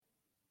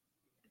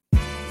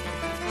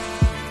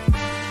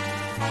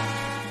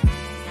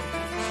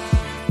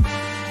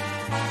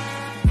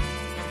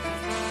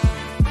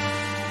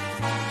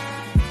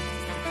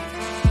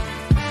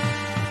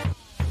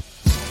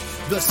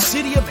The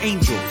City of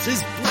Angels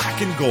is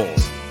black and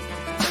gold.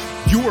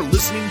 You are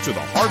listening to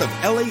the Heart of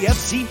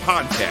LAFC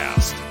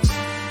podcast.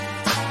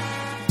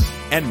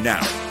 And now,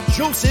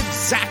 Joseph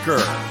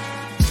Zacher.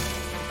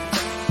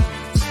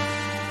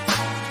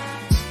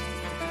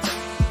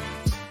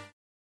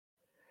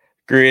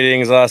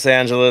 Greetings, Los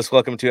Angeles.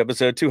 Welcome to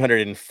episode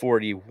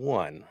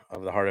 241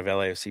 of the Heart of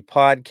LAFC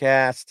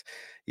podcast.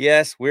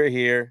 Yes, we're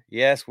here.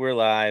 Yes, we're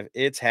live.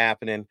 It's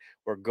happening.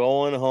 We're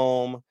going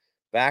home,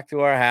 back to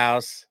our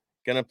house.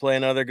 Gonna play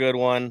another good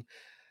one.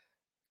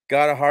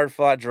 Got a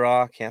hard-fought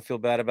draw. Can't feel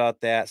bad about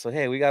that. So,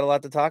 hey, we got a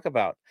lot to talk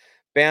about.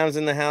 Bam's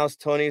in the house.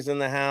 Tony's in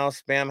the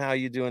house. Bam, how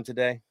you doing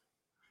today?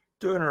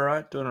 Doing all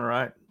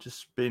right.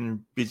 Just been a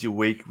busy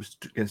week. Was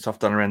getting stuff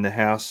done around the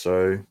house,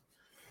 so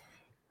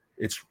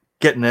it's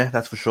getting there,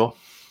 that's for sure.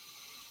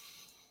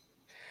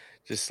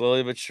 Just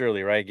slowly but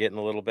surely, right? Getting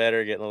a little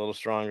better, getting a little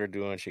stronger,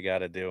 doing what you got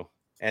to do.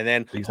 And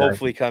then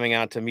hopefully coming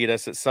out to meet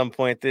us at some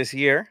point this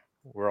year.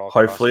 We're all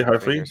hopefully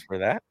for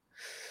that.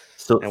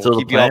 Still we'll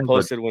keep plan, you all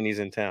posted when he's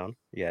in town.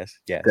 Yes.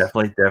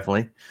 Definitely.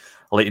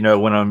 I'll let you know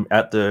when I'm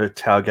at the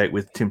tailgate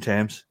with Tim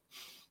Tams.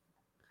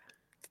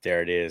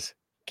 There it is.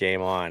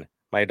 Game on.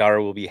 My daughter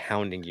will be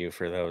hounding you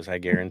for those. I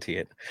guarantee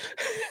it.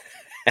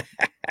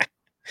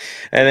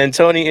 And then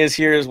Tony is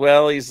here as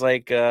well. He's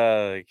like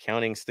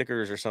counting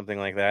stickers or something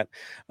like that,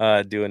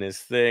 doing his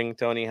thing.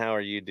 Tony, how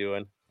are you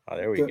doing? Oh,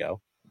 there we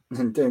go.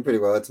 I'm doing pretty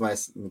well. It's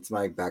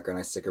my background.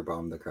 I sticker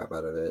bombed the crap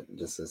out of it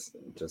just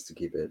to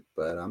keep it.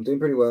 But I'm doing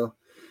pretty well.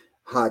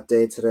 Hot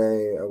day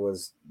today. I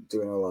was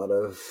doing a lot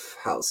of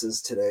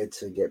houses today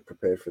to get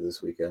prepared for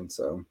this weekend.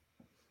 So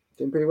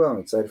doing pretty well. I'm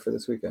excited for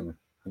this weekend.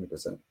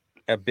 100%.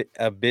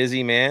 A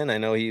busy man. I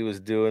know he was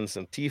doing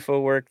some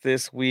TIFO work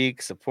this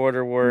week,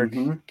 supporter work,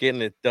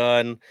 getting it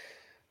done.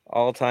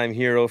 All-time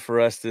hero for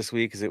us this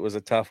week because it was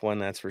a tough one,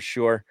 that's for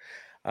sure.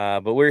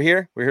 But we're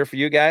here. We're here for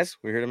you guys.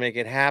 We're here to make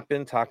it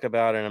happen. Talk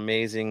about an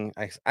amazing,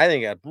 I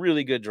think, a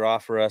really good draw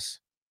for us.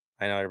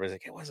 I know everybody's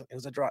like, it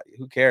was a draw.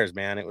 Who cares,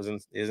 man? It was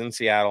in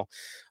Seattle.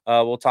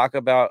 We'll talk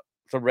about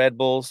the Red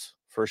Bulls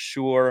for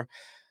sure.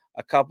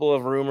 A couple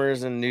of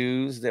rumors and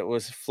news that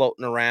was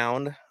floating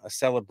around. A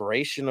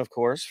celebration, of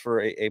course, for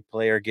a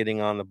player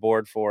getting on the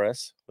board for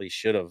us. Well, he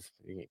should have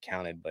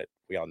counted, but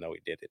we all know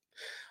he did it.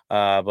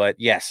 But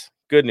yes,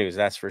 good news,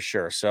 that's for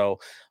sure. So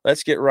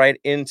let's get right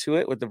into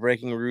it with the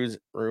breaking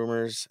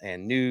rumors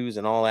and news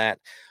and all that.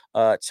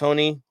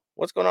 Tony,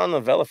 what's going on the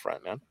Vela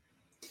front, man?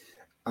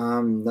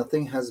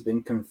 Nothing has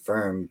been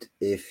confirmed.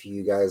 If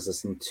you guys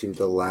listened to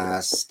the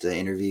last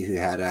interview he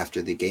had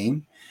after the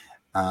game,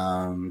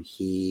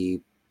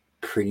 he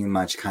pretty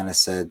much kind of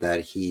said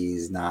that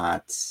he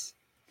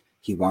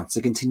wants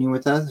to continue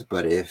with us,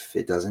 but if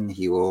it doesn't,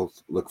 he will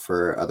look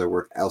for other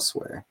work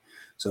elsewhere.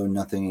 So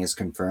nothing is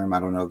confirmed. I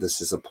don't know if this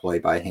is a ploy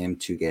by him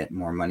to get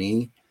more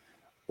money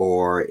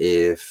or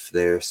if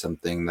there's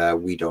something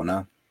that we don't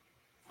know.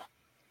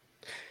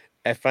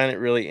 I find it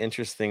really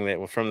interesting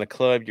that from the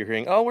club, you're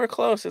hearing, oh, we're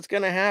close. It's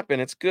going to happen.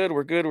 It's good.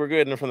 We're good.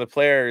 And from the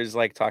player is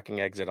like talking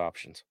exit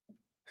options.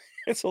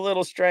 It's a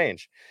little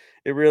strange.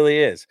 It really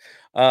is.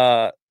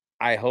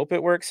 I hope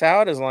it works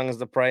out as long as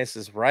the price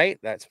is right.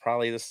 That's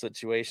probably the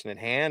situation at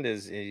hand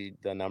is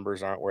the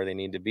numbers aren't where they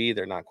need to be.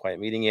 They're not quite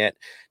meeting yet.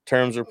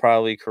 Terms are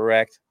probably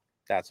correct.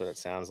 That's what it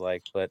sounds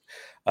like. But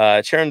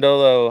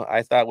Cherundolo,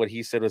 I thought what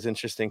he said was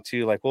interesting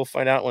too. Like, we'll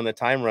find out when the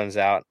time runs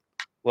out.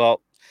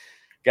 Well,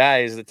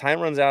 guys, the time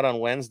runs out on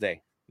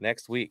Wednesday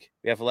next week.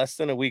 We have less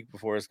than a week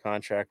before his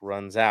contract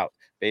runs out.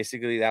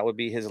 Basically, that would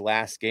be his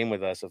last game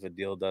with us if a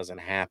deal doesn't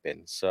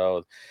happen.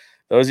 So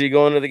those of you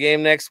going to the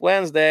game next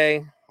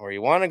Wednesday or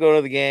you want to go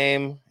to the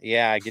game,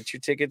 get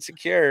your ticket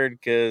secured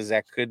because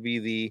that could be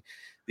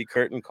the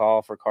curtain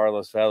call for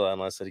Carlos Vela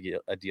unless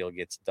a deal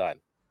gets done.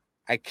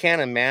 I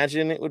can't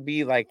imagine it would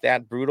be like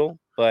that brutal,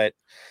 but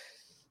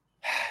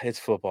it's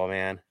football,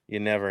 man.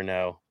 You never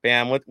know.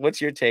 Bam, what's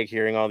your take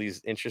hearing all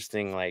these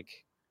interesting, like,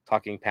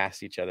 talking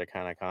past each other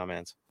kind of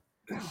comments?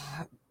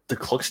 The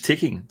clock's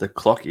ticking. The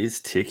clock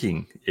is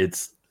ticking.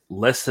 It's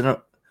less than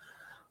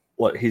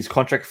his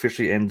contract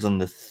officially ends on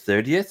the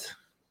 30th.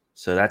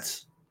 So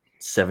that's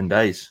 7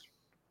 days.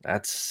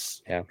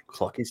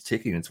 Clock is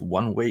ticking. It's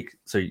 1 week.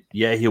 So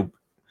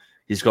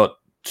he's got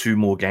 2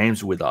 more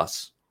games with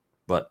us.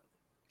 But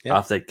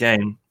after that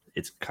game,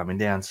 it's coming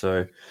down.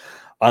 So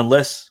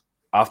unless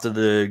after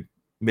the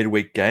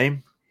midweek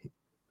game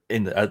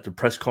at the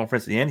press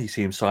conference at the end, you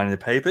see him signing the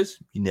papers,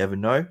 you never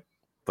know.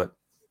 But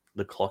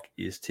the clock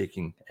is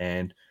ticking.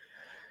 And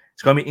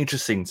it's going to be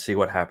interesting to see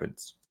what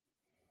happens.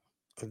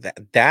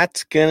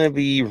 That's gonna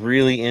be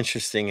really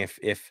interesting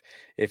if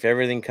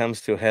everything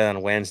comes to a head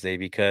on Wednesday,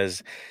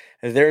 because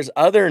there's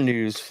other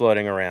news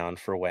floating around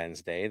for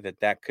Wednesday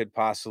that could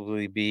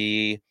possibly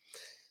be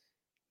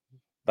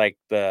like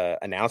the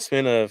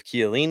announcement of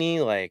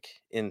Chiellini, like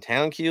in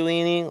town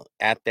Chiellini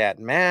at that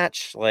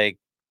match. Like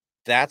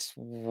that's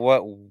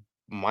what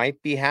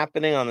might be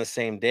happening on the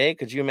same day.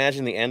 Could you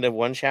imagine the end of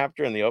one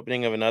chapter and the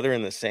opening of another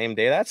in the same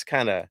day? That's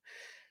kind of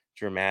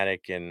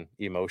dramatic and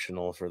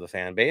emotional for the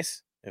fan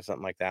base. if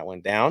something like that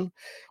went down.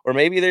 Or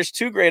maybe there's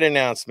 2 great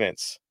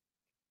announcements.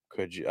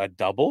 Could you a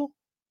double?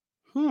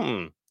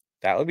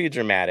 That would be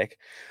dramatic.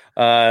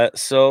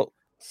 So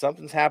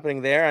something's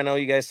happening there. I know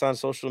you guys saw on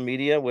social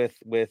media with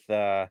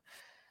I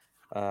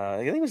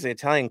think it was the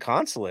Italian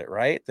consulate,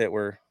 right? That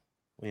were,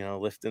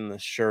 lifting the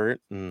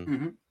shirt and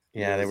Mhm.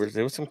 yeah, There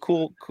there was some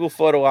cool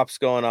photo ops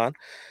going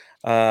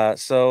on.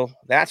 So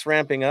that's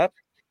ramping up.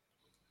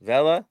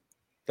 Vela,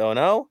 don't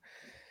know.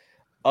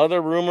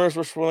 Other rumors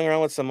were swirling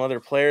around with some other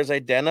players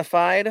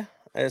identified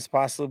as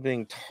possibly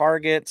being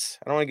targets.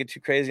 I don't want to get too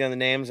crazy on the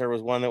names. There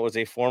was one that was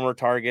a former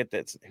target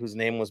whose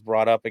name was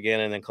brought up again,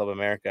 and then Club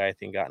America, I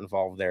think, got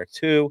involved there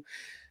too.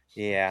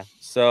 Yeah.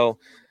 So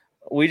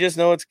we just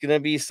know it's going to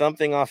be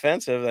something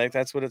offensive. Like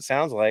that's what it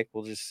sounds like.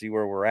 We'll just see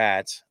where we're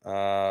at.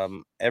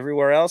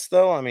 Everywhere else,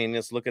 though, I mean,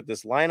 just look at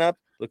this lineup.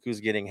 Look who's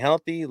getting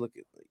healthy.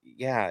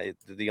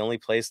 The only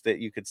place that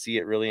you could see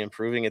it really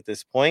improving at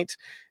this point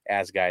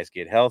as guys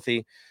get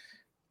healthy.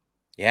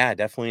 Yeah,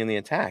 definitely in the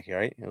attack,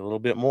 right? A little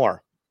bit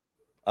more.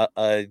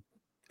 And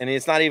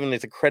it's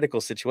a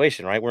critical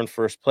situation, right? We're in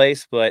first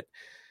place, but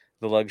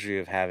the luxury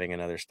of having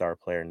another star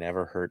player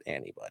never hurt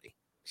anybody.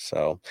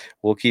 So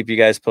we'll keep you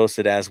guys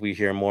posted as we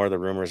hear more. The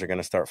rumors are going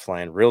to start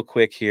flying real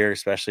quick here,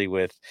 especially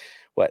with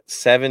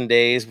 7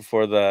 days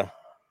before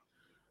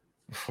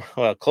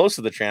close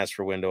to the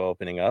transfer window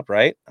opening up,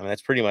 right? I mean,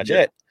 that's pretty much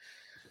it.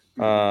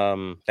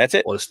 That's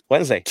it. Well, it's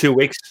Wednesday. 2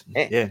 weeks.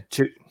 Yeah,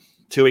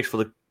 2 weeks for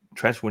the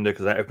transfer window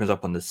because that opens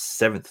up on the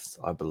 7th,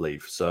 I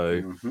believe.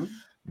 So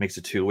makes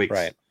it 2 weeks.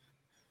 Right.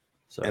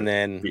 So and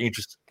then be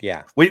interesting.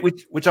 Yeah.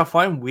 Which I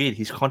find weird.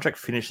 His contract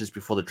finishes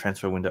before the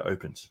transfer window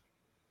opens.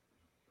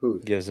 Who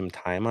gives him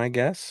time, I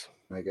guess.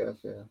 Yeah.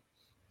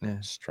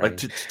 Yeah.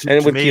 Strange. Like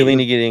and with me,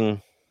 Chiellini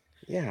getting,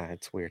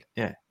 it's weird.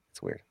 Yeah,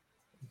 it's weird.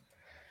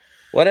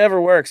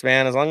 Whatever works,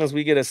 man. As long as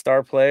we get a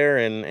star player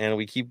and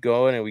we keep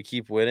going and we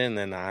keep winning,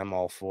 then I'm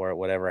all for it.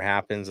 Whatever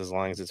happens, as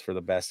long as it's for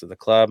the best of the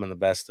club and the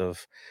best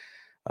of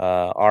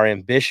our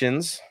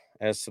ambitions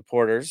as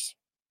supporters.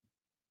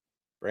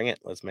 Bring it.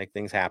 Let's make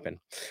things happen.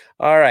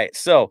 All right.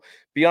 So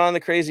beyond the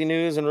crazy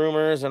news and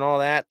rumors and all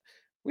that,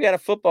 we had a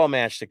football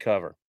match to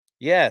cover.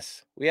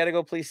 Yes, we had to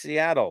go play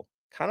Seattle.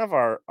 Kind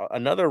of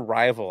another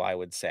rival, I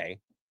would say,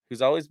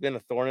 who's always been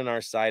a thorn in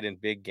our side in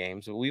big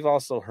games, but we've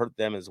also hurt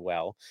them as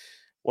well.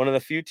 One of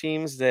the few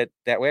teams that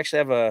we actually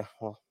have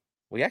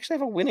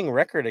a winning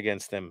record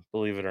against them,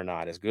 believe it or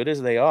not. As good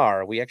as they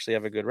are, we actually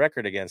have a good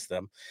record against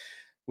them.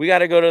 We got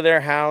to go to their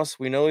house.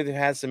 We know they've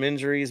had some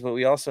injuries, but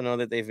we also know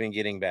that they've been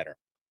getting better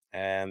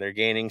and they're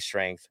gaining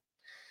strength.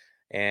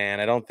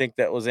 And I don't think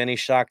that was any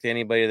shock to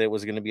anybody that it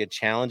was going to be a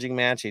challenging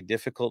match, a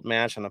difficult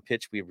match on a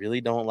pitch we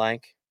really don't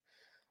like.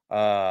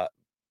 And,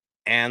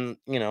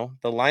 the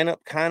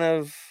lineup kind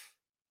of,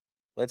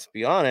 let's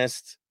be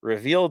honest,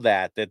 revealed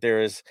that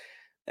there is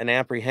an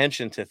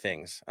apprehension to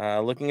things.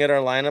 Looking at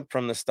our lineup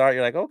from the start,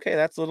 you're like, okay,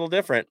 that's a little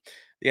different.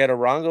 You had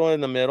Arango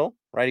in the middle,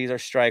 right? He's our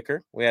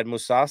striker. We had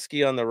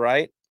Musovski on the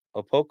right,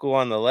 Opoku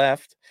on the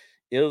left.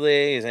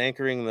 Ilde is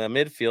anchoring the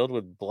midfield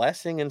with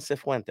Blessing and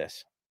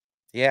Cifuentes.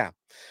 Yeah.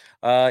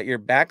 Your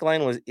back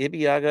line was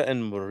Ibiaga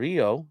and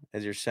Murillo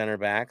as your center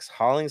backs.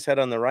 Hollingshead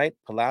on the right,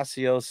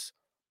 Palacios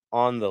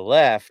on the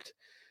left.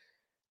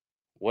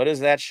 What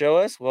does that show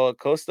us? Well,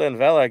 Costa and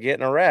Vela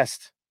getting a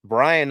rest.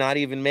 Brian not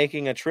even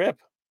making a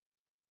trip.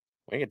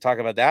 We can talk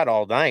about that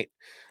all night.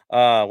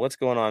 What's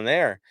going on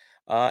there?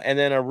 And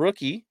then a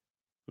rookie,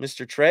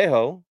 Mr.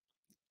 Trejo,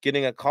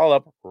 getting a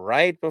call-up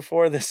right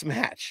before this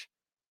match.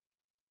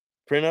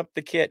 Print up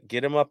the kit.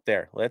 Get him up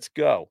there. Let's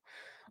go.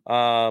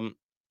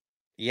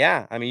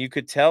 Yeah, I mean, you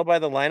could tell by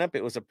the lineup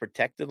it was a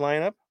protected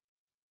lineup.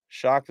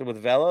 Shocked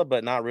with Vela,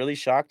 but not really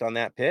shocked on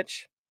that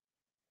pitch.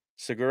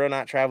 Segura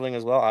not traveling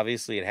as well.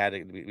 Obviously, it had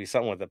to be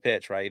something with the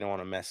pitch, right? You don't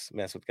want to mess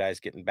with guys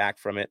getting back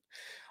from it.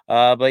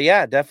 But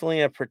yeah,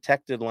 definitely a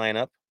protected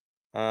lineup,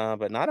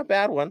 but not a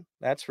bad one.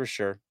 That's for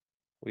sure.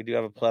 We do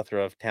have a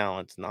plethora of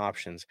talents and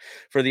options.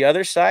 For the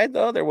other side,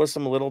 though, there was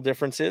some little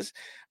differences.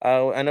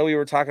 I know we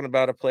were talking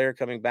about a player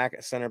coming back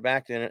at center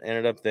back, and it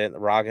ended up that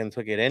Ragan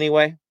took it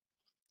anyway.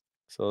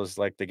 So it was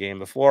like the game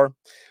before.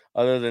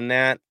 Other than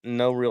that,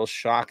 no real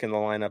shock in the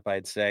lineup,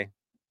 I'd say.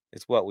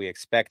 It's what we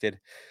expected.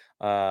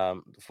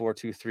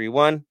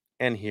 4-2-3-1,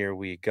 and here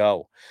we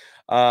go.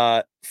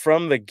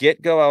 From the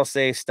get-go, I'll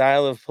say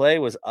style of play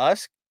was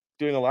us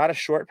doing a lot of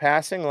short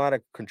passing, a lot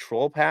of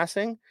control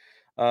passing,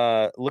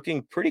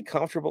 looking pretty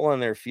comfortable on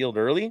their field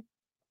early.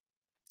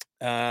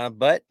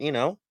 But,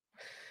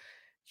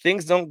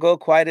 things don't go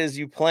quite as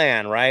you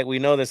plan, right? We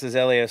know this as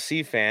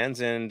LAFC fans.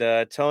 And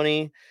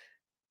Tony,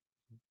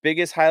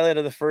 biggest highlight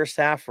of the first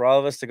half for all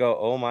of us to go,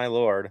 oh, my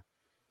Lord.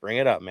 Bring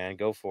it up, man.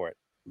 Go for it.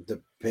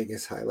 The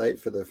biggest highlight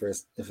for the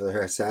first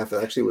half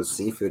actually was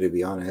Sifu, to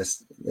be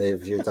honest.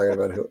 If you're talking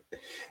about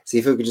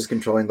Sifu could just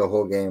controlling the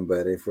whole game,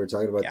 but if we're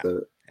talking about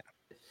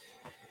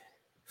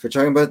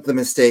the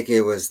mistake,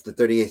 it was the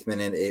 38th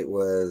minute. It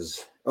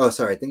was I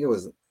think it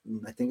was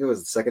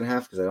the second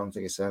half because I don't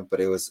think it's that, but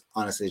it was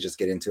honestly just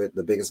get into it.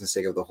 The biggest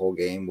mistake of the whole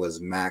game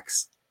was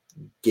Max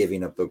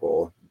giving up the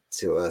goal.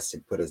 to us to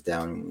put us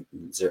down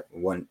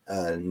 1-0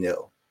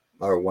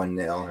 or 1-0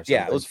 or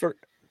something.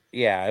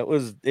 Yeah, it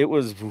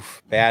was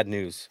bad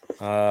news.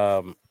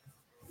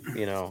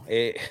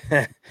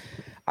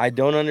 I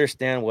don't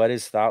understand what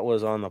his thought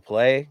was on the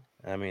play.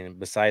 I mean,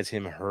 besides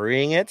him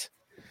hurrying it,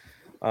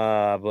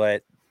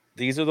 but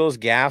these are those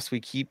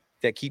gaffes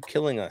that keep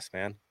killing us,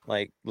 man.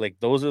 Like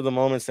those are the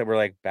moments that we're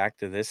like back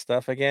to this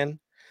stuff again,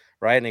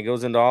 right? And it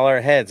goes into all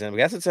our heads, and I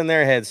guess it's in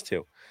their heads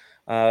too.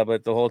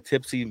 But the whole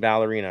tipsy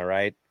ballerina,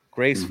 right?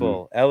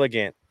 Graceful,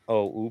 elegant.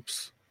 Oh,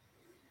 oops,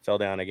 fell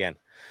down again.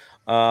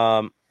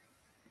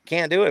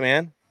 Can't do it,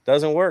 man.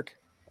 Doesn't work.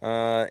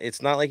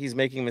 It's not like he's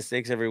making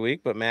mistakes every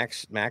week, but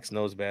Max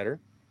knows better,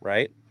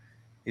 right?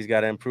 He's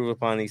got to improve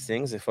upon these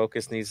things. The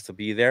focus needs to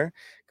be there.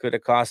 Could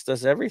have cost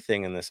us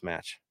everything in this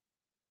match,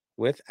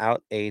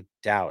 without a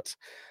doubt.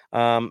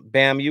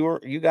 Bam,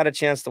 you got a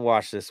chance to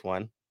watch this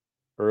one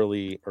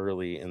early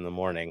in the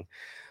morning.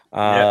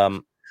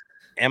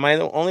 Am I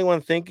the only one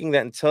thinking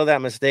that until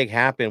that mistake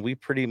happened, we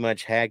pretty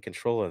much had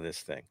control of this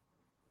thing?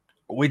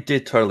 We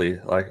did totally.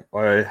 Like,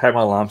 I had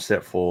my alarm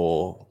set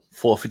for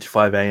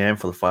 4:55 a.m.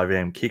 for the 5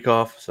 a.m.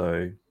 kickoff,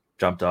 so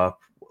jumped up,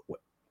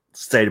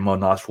 stayed in my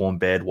nice warm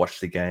bed,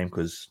 watched the game,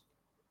 because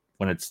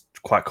when it's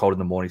quite cold in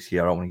the mornings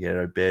here, I don't want to get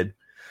out of bed.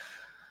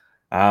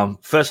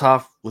 First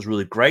half was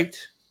really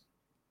great.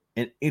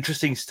 An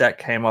interesting stat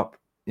came up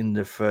in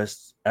the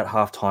first at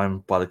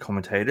halftime by the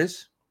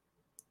commentators.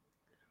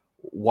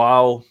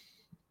 While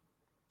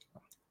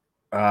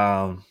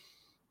drawn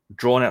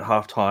at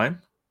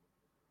halftime,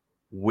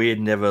 we had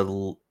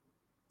never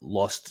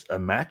lost a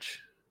match,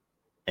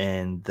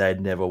 and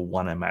they'd never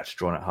won a match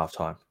drawn at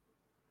halftime.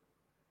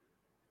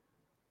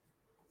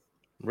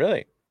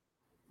 Really?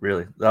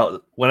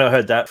 When I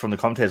heard that from the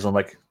commentators, I'm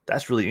like,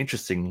 that's really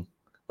interesting.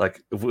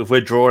 Like, if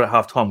we're drawn at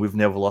halftime, we've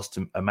never lost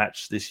a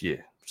match this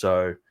year.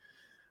 So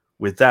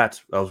with that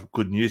was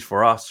good news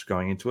for us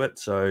going into it.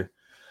 So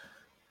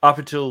up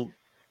until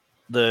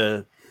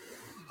the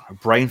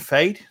brain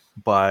fade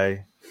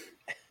by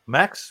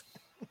Max,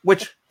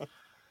 which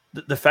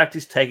the fact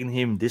is taking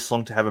him this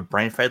long to have a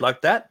brain fade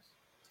like that,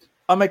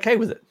 I'm okay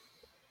with it.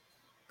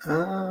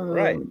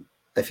 Right.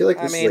 I feel like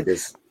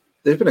there's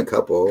been a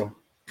couple.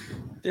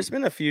 There's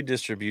been a few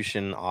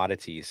distribution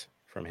oddities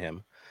from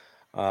him.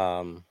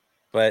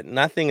 But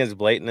nothing as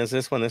blatant as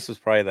this one. This was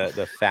probably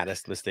the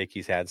fattest mistake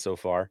he's had so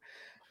far.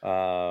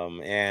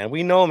 And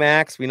we know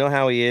Max. We know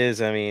how he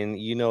is. I mean,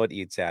 it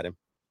eats at him.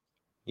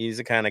 He's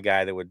the kind of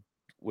guy that would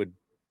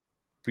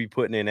be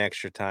putting in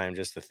extra time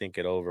just to think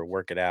it over,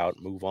 work it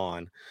out, move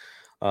on,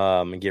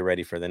 and get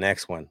ready for the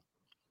next one.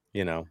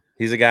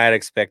 He's a guy I'd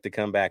expect to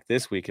come back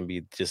this week and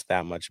be just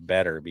that much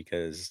better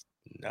because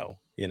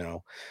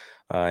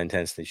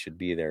intensity should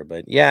be there.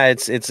 But yeah,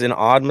 it's an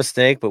odd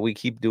mistake, but we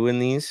keep doing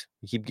these.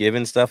 We keep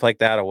giving stuff like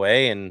that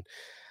away, and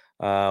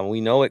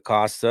we know it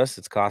costs us.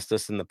 It's cost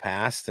us in the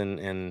past,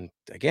 and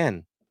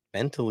again,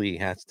 mentally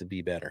has to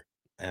be better.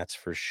 That's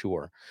for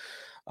sure.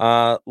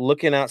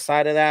 Looking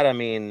outside of that, I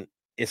mean,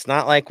 it's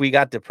not like we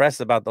got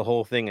depressed about the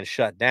whole thing and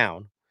shut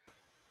down.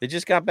 They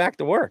just got back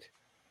to work,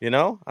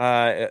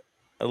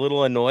 a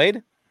little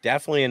annoyed,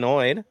 definitely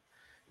annoyed.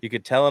 You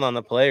could tell it on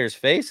the players'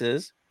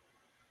 faces,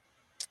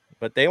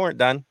 but they weren't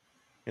done.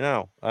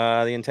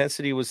 The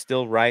intensity was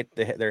still right.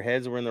 Their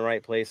heads were in the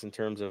right place in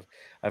terms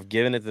of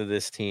giving it to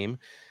this team.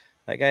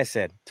 Like I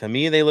said, to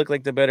me, they looked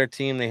like the better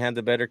team. They had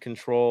the better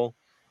control,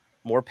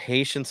 more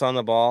patience on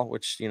the ball,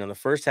 which, the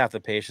first half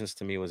of patience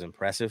to me was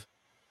impressive.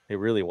 It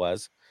really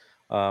was.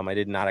 I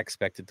did not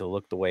expect it to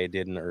look the way it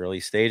did in the early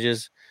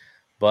stages,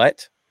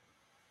 but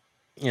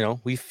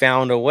we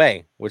found a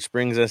way, which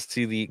brings us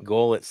to the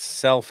goal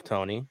itself,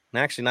 Tony. And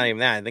actually, not even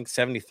that. I think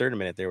 73rd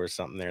minute, there was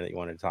something there that you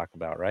wanted to talk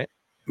about, right?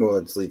 Well,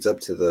 it leads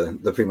up to the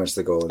pretty much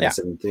the goal in the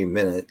 73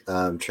 minute.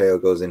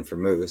 Trejo goes in for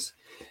Moose,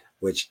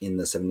 which in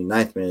the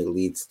 79th minute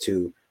leads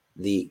to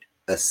the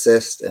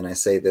assist. And I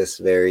say this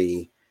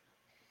very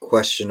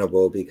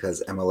questionable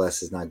because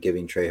MLS is not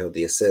giving Trejo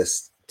the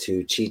assist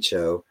to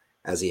Chicho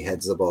as he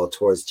heads the ball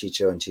towards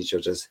Chicho, and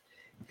Chicho just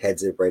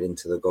heads it right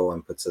into the goal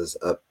and puts us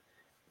up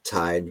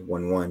tied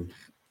 1-1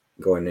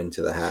 going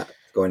into the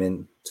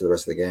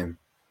rest of the game.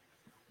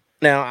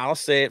 Now, I'll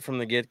say it from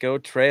the get-go.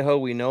 Trejo,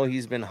 we know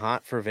he's been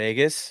hot for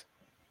Vegas.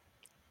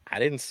 I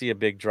didn't see a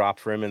big drop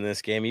for him in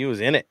this game. He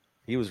was in it.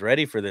 He was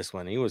ready for this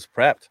one. He was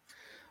prepped.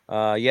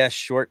 Yes,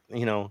 short,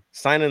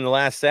 sign in the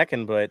last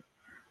second, but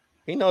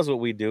he knows what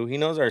we do. He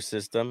knows our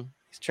system.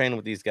 He's trained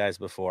with these guys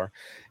before,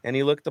 and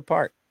he looked the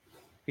part.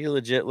 He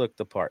legit looked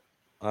the part.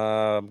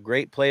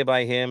 Great play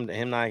by him.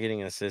 Him not getting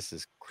an assist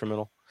is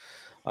criminal.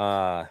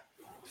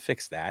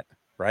 Fix that,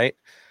 right?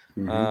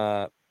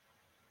 Mm-hmm.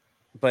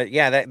 But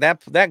yeah,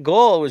 that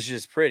goal was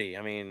just pretty.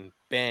 I mean,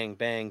 bang,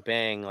 bang,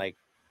 bang. Like,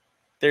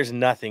 there's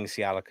nothing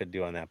Seattle could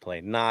do on that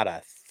play. Not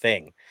a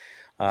thing.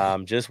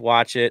 Just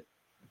watch it,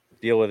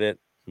 deal with it,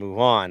 move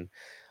on.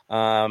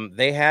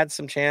 They had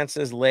some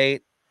chances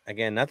late.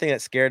 Again, nothing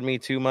that scared me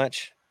too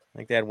much. I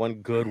think they had one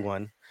good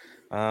one.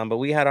 But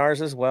we had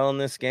ours as well in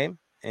this game,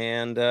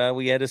 and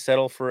we had to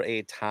settle for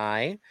a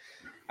tie.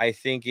 I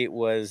think it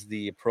was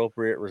the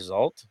appropriate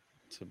result,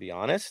 to be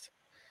honest.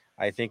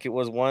 I think it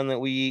was one that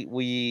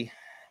we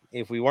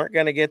if we weren't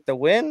going to get the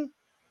win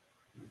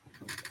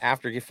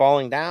after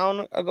falling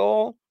down a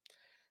goal,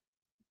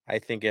 I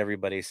think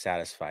everybody's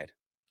satisfied.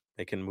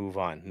 They can move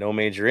on. No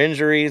major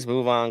injuries,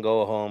 move on,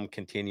 go home,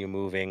 continue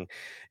moving.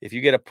 If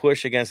you get a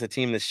push against a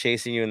team that's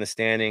chasing you in the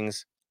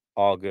standings,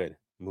 all good.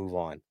 Move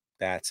on.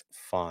 That's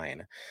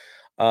fine.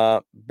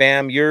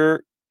 Bam,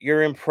 your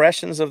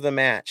impressions of the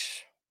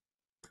match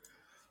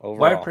overall.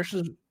 My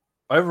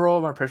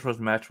impression of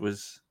the match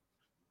was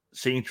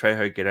seeing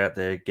Trejo get out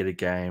there, get a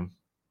game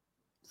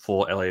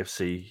for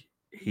LAFC.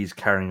 He's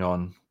carrying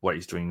on what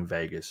he's doing in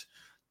Vegas.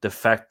 The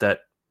fact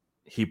that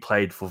he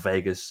played for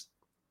Vegas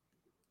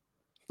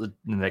the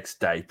next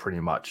day, pretty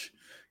much,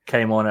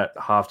 came on at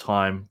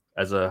halftime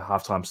as a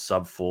halftime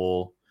sub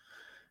for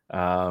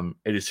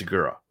Eddie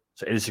Segura.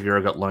 So Eddie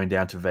Segura got loaned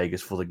down to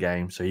Vegas for the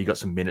game, so he got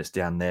some minutes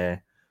down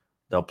there.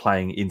 They were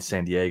playing in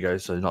San Diego,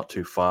 so not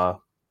too far.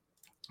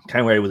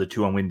 Came away with a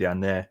 2-1 win down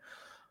there.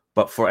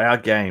 But for our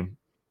game,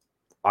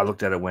 I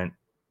looked at it and went,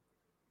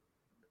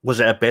 was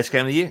it our best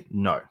game of the year?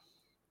 No.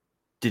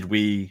 Did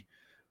we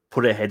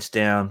put our heads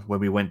down when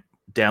we went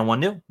down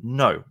 1-0?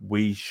 No.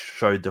 We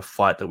showed the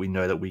fight that we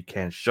know that we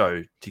can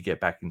show to get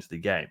back into the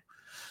game.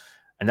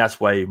 And that's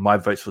why my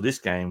votes for this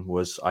game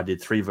was I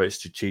did 3 votes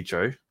to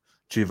Chicho,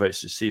 2 votes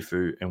to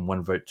Sifu, and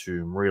 1 vote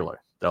to Murillo.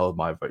 That were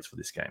my votes for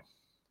this game.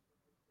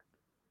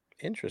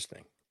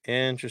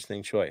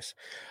 Interesting choice.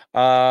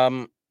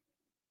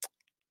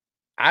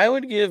 I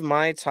would give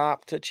my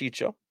top to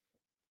Chicho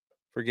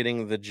for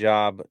getting the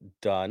job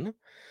done.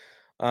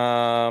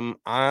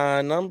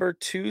 Number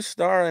 2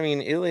 star, I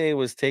mean, Ilie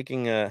was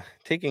taking a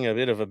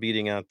bit of a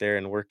beating out there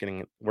and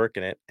working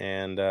it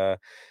and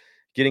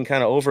getting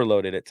kind of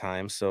overloaded at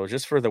times. So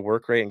just for the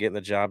work rate and getting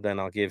the job done,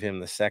 I'll give him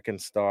the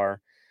 2nd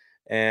star.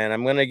 And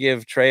I'm going to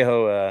give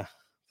Trejo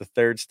the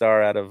 3rd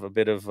star out of a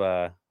bit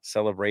of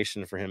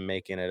celebration for him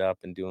making it up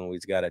and doing what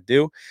he's got to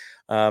do,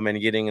 and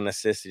getting an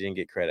assist he didn't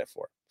get credit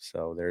for.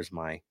 So there's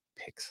my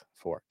picks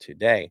for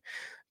today.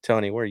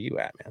 Tony, where are you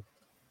at, man?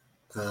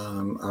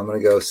 I'm going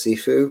to go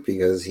Sifu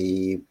because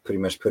he pretty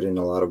much put in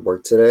a lot of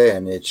work today,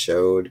 and it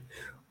showed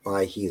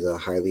why he's a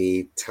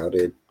highly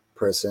touted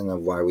person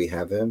of why we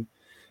have him.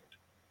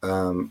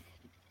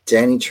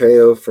 Danny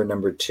Trejo for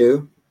number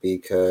 2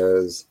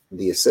 because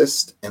the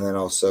assist, and then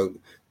also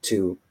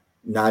to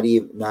not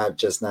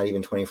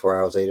even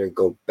 24 hours later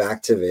go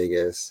back to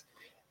Vegas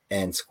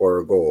and score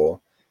a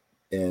goal,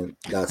 and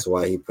that's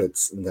why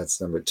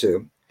that's number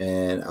 2.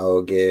 And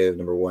I'll give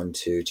number 1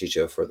 to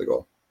Chicho for the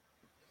goal.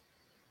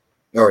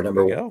 Or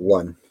number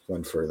 1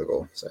 for the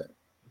goal. Sorry.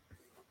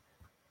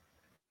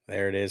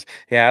 There it is.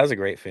 Yeah, that was a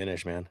great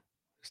finish, man.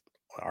 Just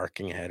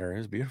arcing header. It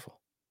was beautiful.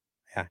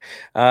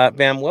 Yeah.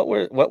 Bam, what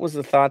was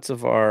the thoughts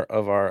of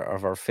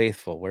our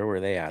faithful? Where were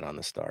they at on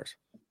the stars?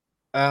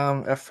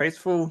 Our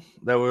faithful,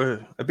 they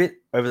were a bit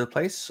over the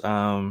place.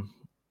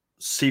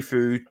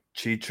 Sifu,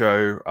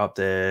 Chicho up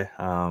there.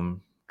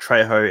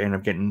 Trejo ended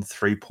up getting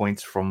 3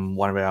 points from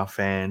one of our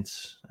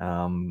fans.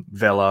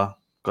 Vela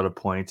got a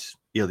point.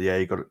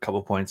 Ilie got a couple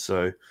of points.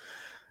 So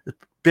a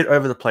bit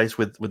over the place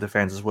with the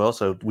fans as well.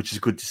 So which is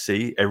good to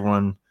see.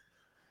 Everyone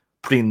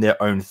putting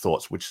their own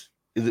thoughts, which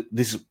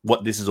this is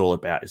what this is all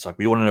about. It's like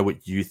we want to know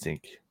what you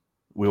think.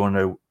 We want to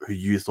know who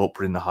you thought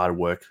put in the hard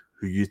work,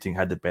 who you think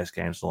had the best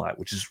games and all that,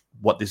 which is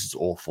what this is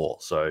all for.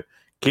 So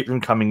keep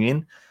them coming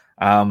in.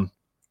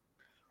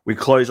 We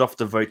close off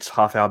the votes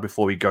half hour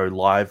before we go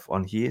live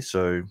on here.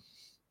 So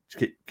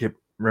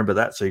remember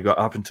that. So you got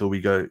up until we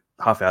go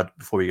half hour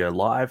before we go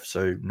live.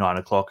 So 9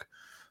 o'clock,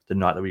 the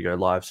night that we go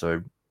live.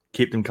 So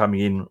keep them coming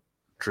in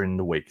during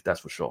the week. That's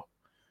for sure.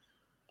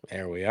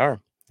 There we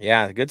are.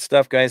 Yeah, good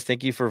stuff, guys.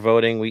 Thank you for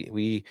voting.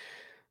 We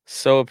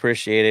so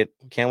appreciate it.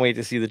 Can't wait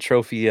to see the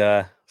trophy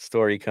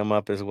story come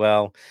up as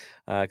well.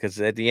 Because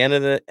at the end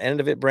of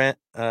it, Brent,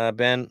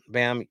 Ben,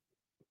 Bam,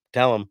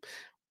 tell them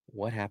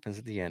what happens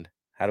at the end.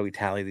 How do we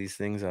tally these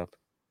things up?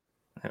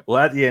 Well,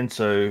 at the end,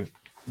 so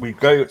we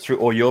go through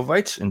all your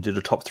votes and do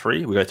the top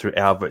 3. We go through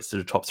our votes to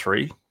the top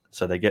 3,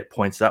 so they get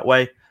points that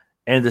way.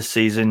 End of the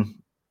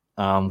season,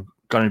 going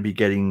to be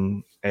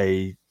getting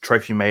a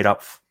trophy made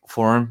up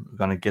for them. We're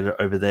going to get it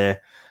over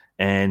there,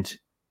 and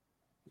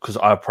because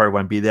I probably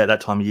won't be there at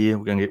that time of year,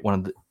 we're going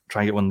to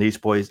try and get one of these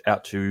boys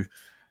out to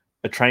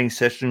a training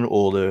session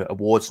or the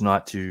awards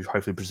night to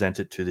hopefully present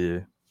it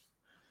to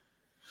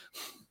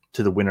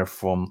the winner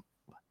from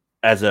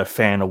as a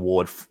fan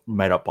award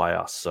made up by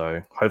us.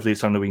 So hopefully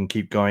it's something we can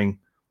keep going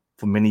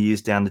for many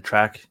years down the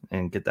track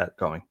and get that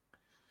going.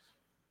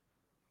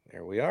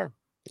 There we are.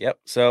 Yep.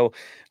 So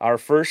our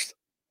first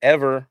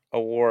ever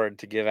award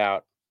to give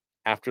out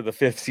after the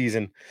 5th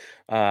season.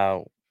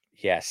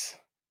 Yes,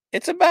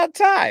 it's about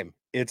time.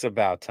 It's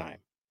about time.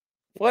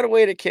 What a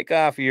way to kick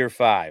off year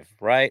 5,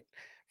 right?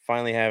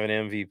 Finally have an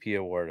MVP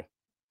award.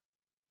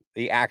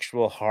 The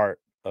actual heart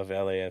of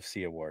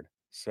LAFC award.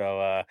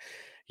 So,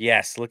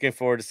 Yes, looking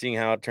forward to seeing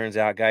how it turns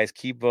out, guys.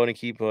 Keep voting,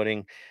 keep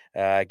voting.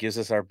 It gives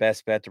us our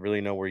best bet to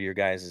really know where your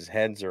guys'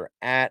 heads are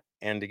at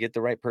and to get the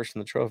right person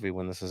the trophy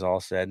when this is all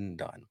said and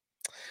done.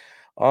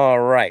 All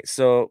right.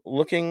 So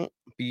looking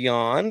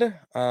beyond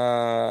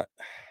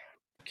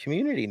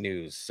community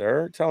news,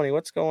 sir. Tony,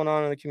 what's going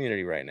on in the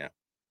community right now?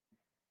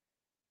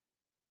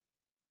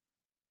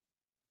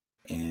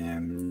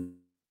 And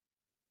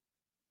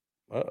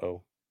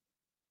Uh-oh.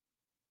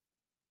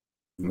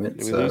 did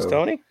we lose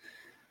Tony?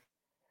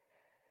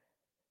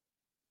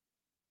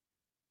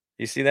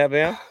 You see that,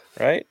 Bam?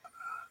 Right?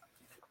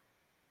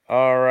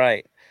 All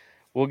right.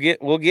 We'll get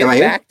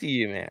back to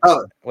you, man.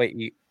 Oh, wait,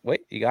 you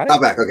got it?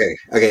 Oh, back.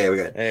 Okay, we're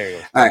good. There you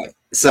go. All right,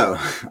 so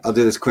I'll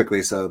do this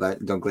quickly so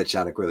that don't glitch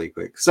out really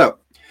quick. So,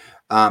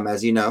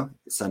 as you know,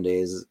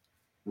 Sundays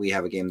we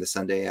have a game this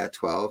Sunday at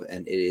 12,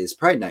 and it is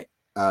Pride Night,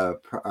 our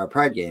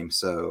Pride game.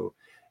 So,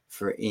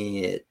 for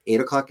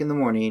 8:00 in the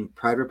morning,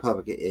 Pride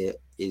Republic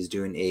is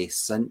doing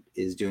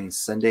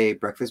Sunday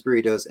breakfast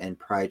burritos and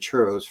Pride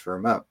churros for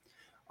Mo.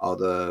 All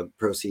the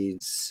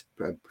proceeds,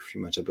 pretty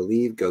much, I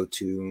believe, go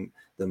to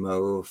the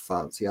Mo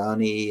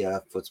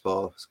Falciani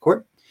football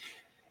court.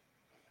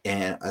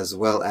 And as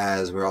well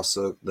as we're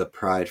also the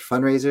Pride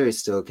fundraiser is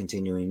still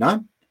continuing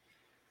on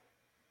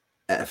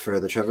for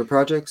the Trevor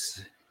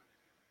projects.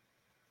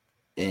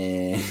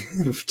 And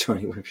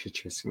 21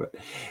 pictures.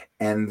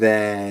 And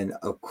then,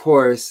 of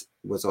course,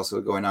 what's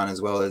also going on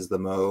as well as the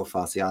Mo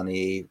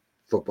Falciani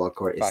football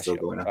court is still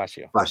going on.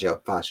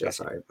 Fascio,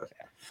 sorry. But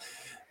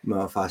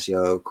Mo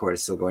Fascio court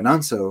is still going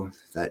on. So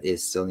that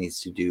still needs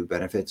to do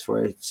benefits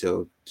for it.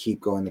 So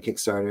keep going the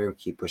Kickstarter,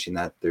 keep pushing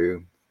that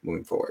through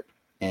moving forward.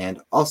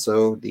 And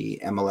also, the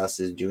MLS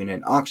is doing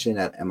an auction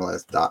at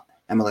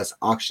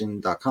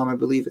mlsauction.com, I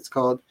believe it's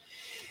called,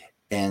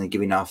 and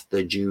giving off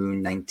the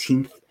June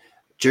 19th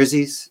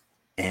jerseys.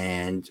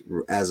 And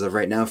as of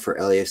right now for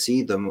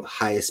LAFC, the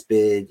highest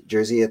bid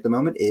jersey at the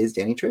moment is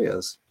Danny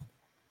Trejo's.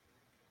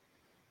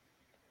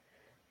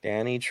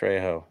 Danny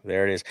Trejo.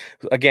 There it is.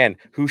 Again,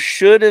 who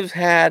should have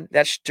had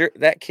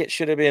that kit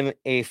should have been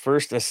a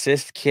first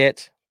assist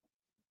kit,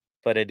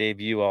 but a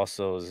debut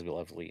also is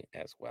lovely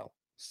as well.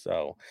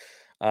 So,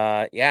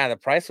 yeah, the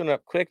price went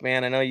up quick,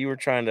 man. I know you were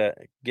trying to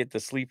get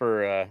the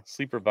sleeper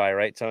buy,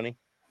 right, Tony?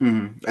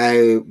 Mm-hmm.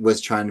 I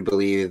was trying to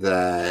believe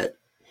that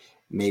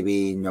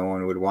maybe no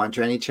one would want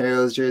Danny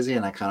Trejo's jersey,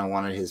 and I kind of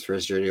wanted his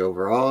first jersey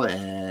overall,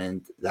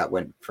 and that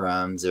went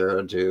from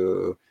 $0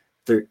 to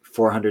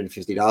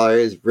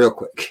 $450 real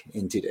quick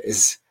in 2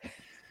 days.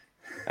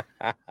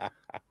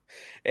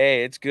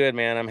 Hey, it's good,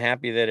 man. I'm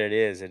happy that it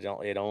is. It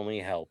only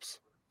helps.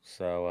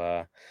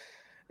 So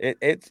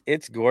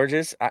it's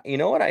gorgeous. You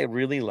know what I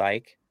really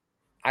like?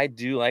 I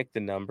do like the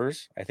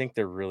numbers. I think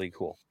they're really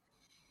cool.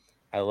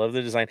 I love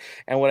the design.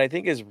 And what I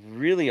think is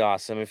really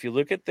awesome, if you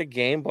look at the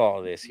game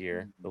ball this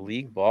year, the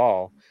league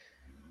ball,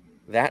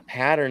 that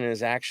pattern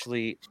is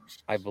actually,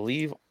 I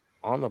believe,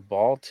 on the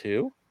ball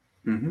too.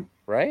 Mm-hmm.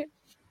 Right?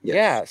 Yes.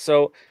 Yeah.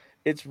 So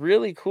it's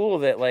really cool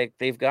that like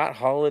they've got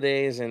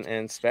holidays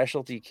and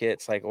specialty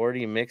kits like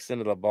already mixed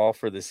into the ball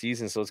for the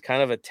season. So it's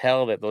kind of a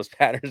tell that those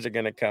patterns are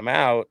going to come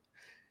out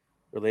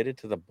related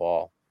to the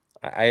ball.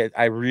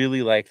 I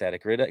really like that. A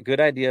good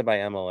idea by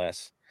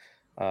MLS.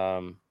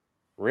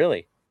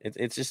 Really,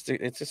 it's just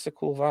a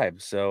cool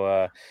vibe.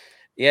 So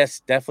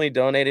yes, definitely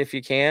donate if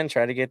you can.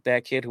 Try to get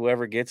that kid,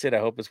 whoever gets it. I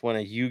hope it's one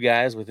of you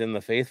guys within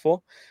the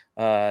faithful.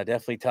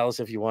 Definitely tell us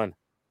if you won.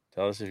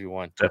 Tell us if you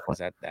won.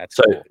 Definitely. That's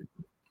so cool.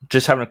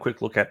 Just having a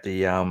quick look at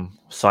the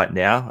site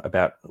now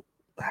about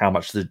how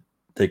much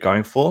they're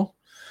going for.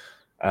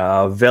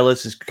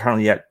 Velas is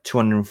currently at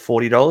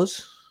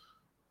 $240.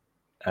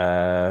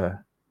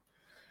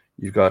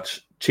 You've got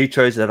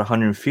Chicho's at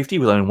 $150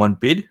 with only one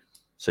bid,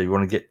 so you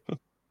want to get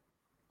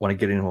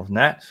in on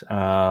that.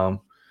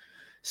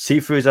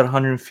 Sifu is at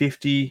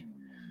 $150.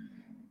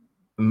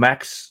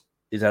 Max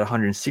is at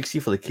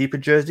 $160 for the keeper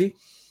jersey.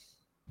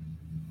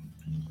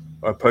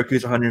 Poku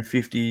is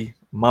 $150.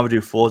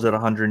 Mamadou Ford's at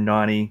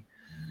 $190.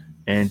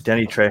 And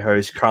Danny Trejo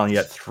is currently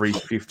at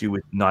 $350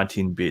 with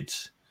 19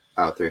 bids.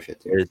 Oh,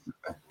 $350.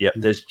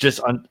 There's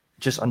just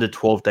under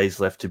 12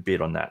 days left to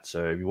bid on that.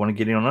 So if you want to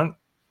get in on it,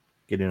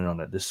 get in on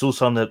it. There's still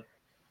some that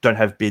don't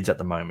have bids at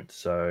the moment.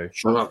 So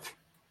shut up.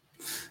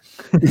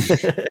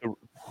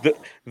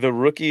 The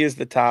rookie is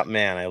the top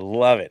man. I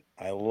love it.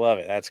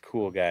 That's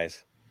cool,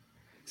 guys.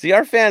 See,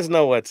 our fans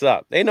know what's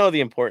up. They know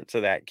the importance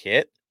of that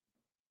kit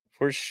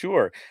for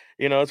sure.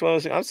 You know, it's one of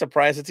those things. I'm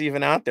surprised it's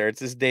even out there. It's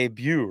his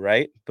debut,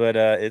 right? But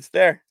it's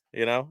there.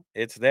 You know,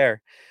 it's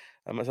there.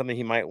 Something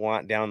he might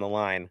want down the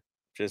line.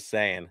 Just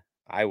saying,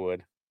 I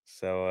would.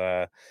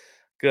 So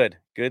good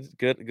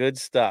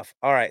stuff.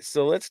 All right,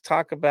 so let's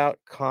talk about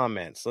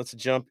comments. Let's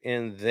jump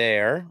in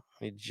there.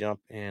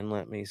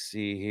 Let me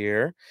see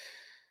here.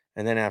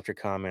 And then after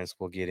comments,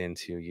 we'll get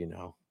into,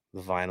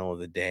 the vinyl of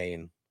the day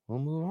and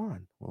we'll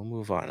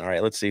move on. All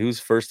right, let's see who's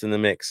first in the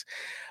mix.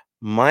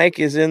 Mike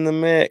is in the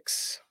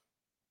mix.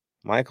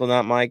 Michael,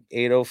 not Mike,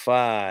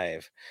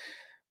 805.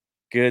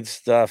 Good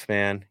stuff,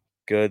 man.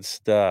 Good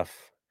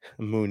stuff.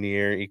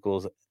 Munir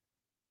equals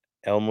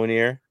El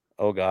Munir.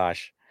 Oh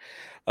gosh.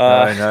 No.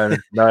 I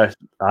No,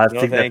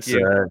 think thank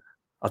you.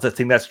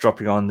 that's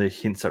dropping on the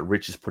hints that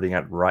Rich is putting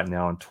out right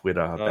now on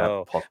Twitter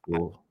about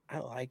possible. I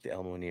like the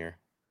El Munir.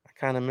 I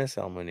kind of miss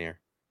El Munir,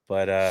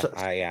 but So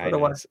I do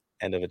know I. it's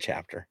end of a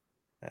chapter.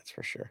 That's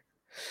for sure.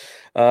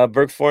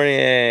 Burke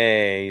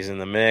Fournier, he's in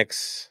the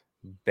mix.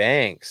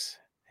 Banks.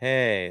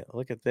 Hey,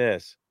 look at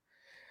this.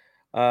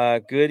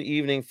 Good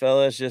evening,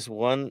 fellas. Just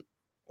one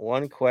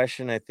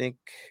question. I think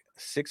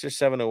 6 or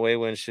 7 away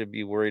wins should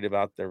be worried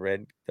about the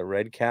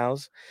red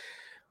cows.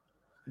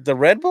 The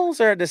Red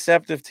Bulls are a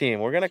deceptive team.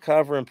 We're going to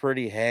cover them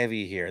pretty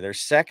heavy here. They're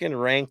second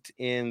ranked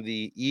in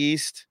the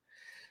East.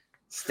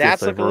 Fifth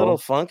Stats look a little overall.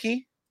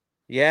 funky.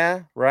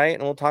 Yeah, right.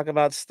 And we'll talk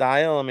about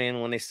style. I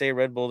mean, when they say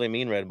Red Bull, they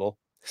mean Red Bull.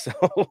 So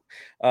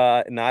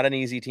not an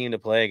easy team to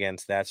play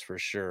against, that's for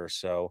sure.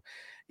 So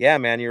yeah,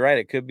 man, you're right.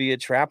 It could be a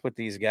trap with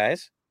these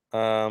guys.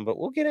 But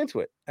we'll get into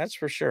it. That's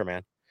for sure,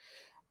 man.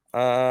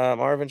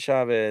 Marvin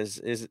Chavez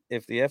is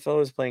if the FO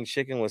is playing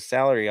chicken with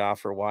salary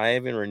offer, why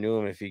even renew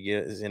him if he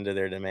gets into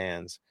their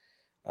demands?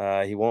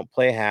 He won't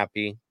play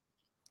happy.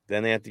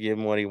 Then they have to give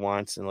him what he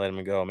wants and let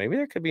him go. Maybe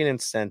there could be an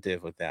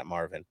incentive with that,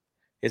 Marvin.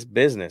 It's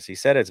business. He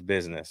said it's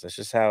business. That's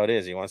just how it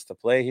is. He wants to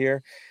play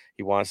here.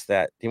 He wants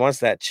that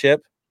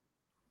chip.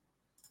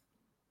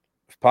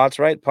 If Pot's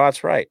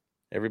right.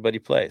 Everybody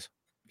plays.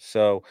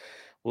 So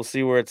we'll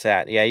see where it's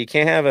at. Yeah, you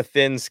can't have a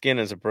thin skin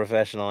as a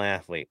professional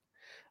athlete,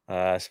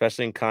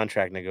 especially in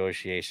contract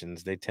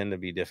negotiations. They tend to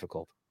be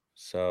difficult.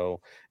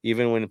 So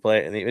even with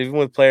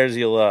players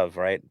you love,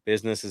 right?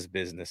 Business is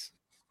business.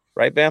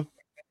 Right, Bam?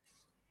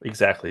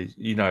 Exactly.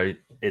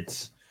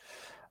 It's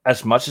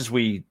as much as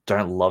we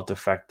don't love the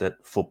fact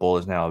that football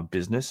is now a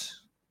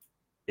business,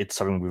 it's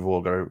something we've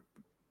all got to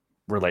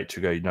relate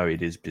to.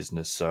 It is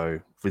business. So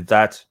with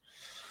that,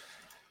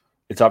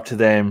 it's up to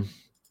them.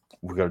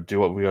 We've got to do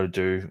what we got to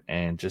do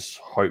and just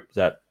hope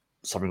that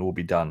something will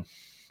be done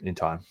in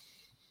time.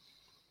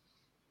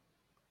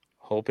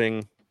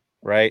 Hoping,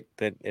 right,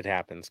 that it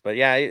happens. But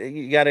yeah,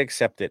 you got to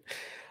accept it.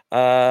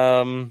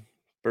 Mr.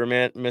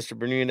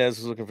 Bermudez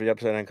was looking for the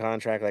upside on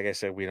contract. Like I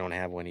said, we don't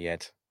have one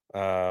yet.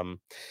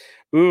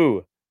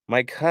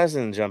 My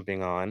cousin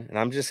jumping on, and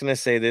I'm just gonna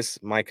say this: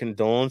 my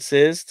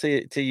condolences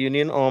to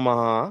Union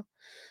Omaha.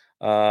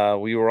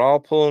 We were all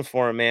pulling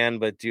for him, man.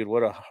 But dude,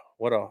 what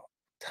a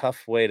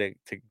tough way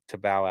to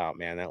bow out,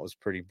 man. That was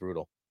pretty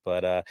brutal.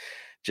 But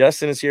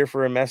Justin is here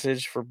for a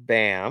message for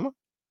Bam.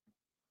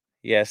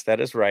 Yes, that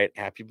is right.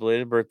 Happy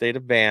belated birthday to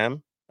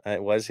Bam.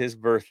 It was his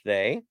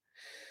birthday.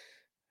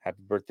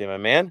 Happy birthday, my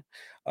man.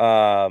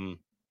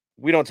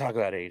 We don't talk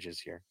about ages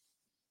here.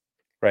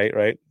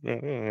 Right.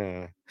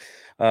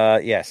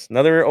 Yes,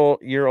 another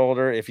year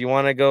older. If you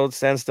want to go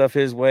send stuff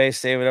his way,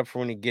 save it up for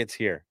when he gets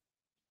here.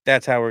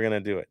 That's how we're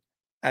gonna do it.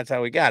 That's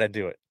how we gotta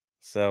do it.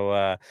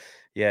 So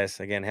yes,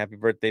 again, happy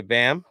birthday,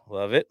 Bam.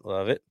 Love it.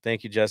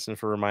 Thank you, Justin,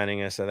 for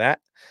reminding us of that.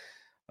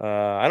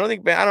 I don't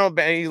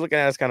know, he's looking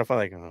at us kind of fun,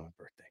 like, oh,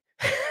 birthday.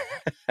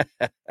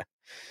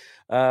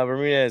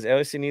 Bermudez,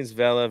 LAFC needs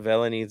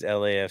Vela needs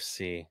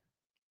LAFC.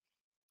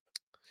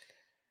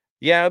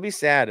 Yeah, it'll be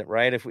sad,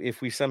 right?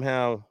 If we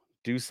somehow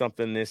do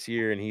something this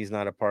year and he's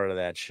not a part of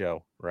that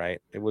show, right?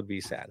 It would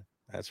be sad.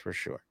 That's for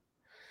sure.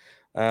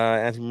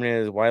 Anthony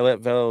Bermudez, why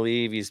let Vela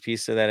leave? He's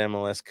piece of that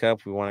MLS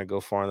Cup. We want to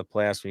go far in the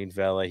playoffs. We need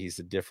Vela. He's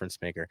the difference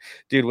maker.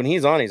 Dude, when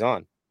he's on, he's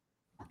on.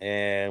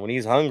 And when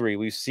he's hungry,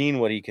 we've seen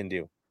what he can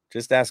do.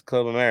 Just ask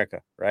Club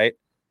America, right?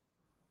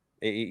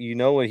 You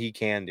know what he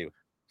can do.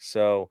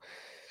 So,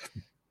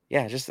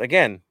 yeah, just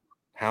again,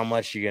 how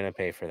much you going to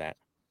pay for that?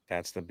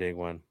 That's the big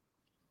one.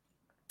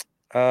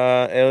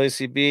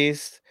 LAC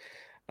Beast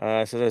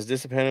says I was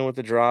disappointed with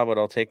the draw, but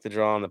I'll take the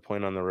draw on the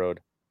point on the road.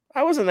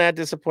 I wasn't that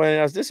disappointed.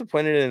 I was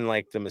disappointed in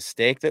like the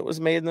mistake that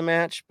was made in the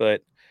match,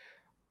 but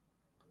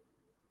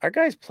our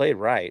guys played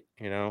right,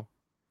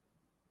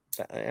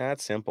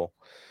 That's simple.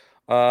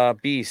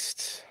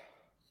 Beast.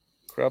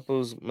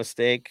 Kruppel's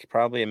mistake,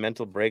 probably a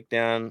mental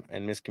breakdown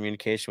and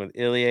miscommunication with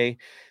Ilie.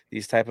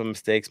 These type of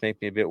mistakes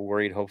make me a bit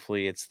worried.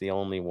 Hopefully it's the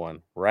only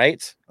one,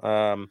 right?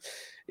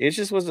 It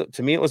just was,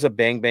 to me, it was a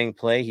bang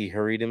play. He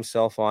hurried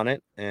himself on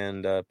it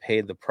and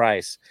paid the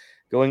price.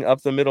 Going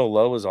up the middle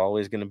low is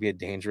always going to be a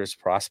dangerous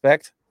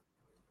prospect,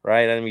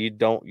 right? I mean, you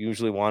don't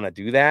usually want to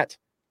do that,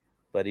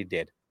 but he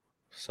did.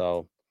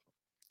 So,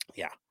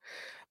 yeah.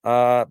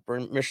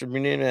 Mr.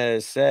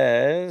 Benitez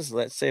says,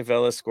 let's say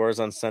Vela scores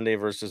on Sunday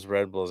versus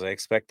Red Bulls. I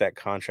expect that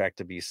contract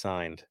to be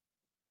signed.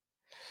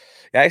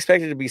 Yeah, I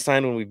expected it to be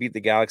signed when we beat the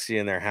Galaxy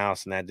in their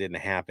house, and that didn't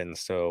happen.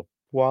 So,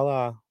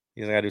 voila.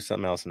 He's got to do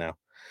something else now.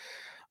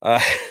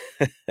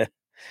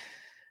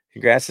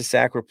 Congrats to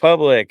Sac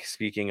Republic,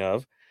 speaking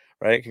of,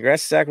 right?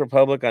 Congrats to Sac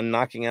Republic on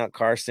knocking out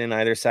Carson.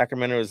 Either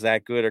Sacramento was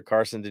that good or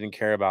Carson didn't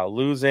care about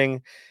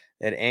losing.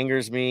 It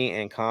angers me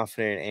and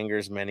confident it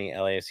angers many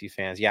LAFC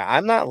fans. Yeah,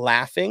 I'm not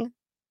laughing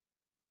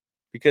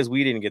because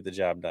we didn't get the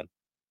job done.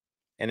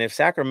 And if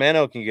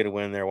Sacramento can get a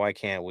win there, why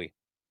can't we?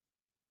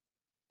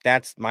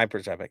 That's my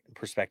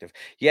perspective.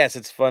 Yes,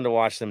 it's fun to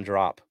watch them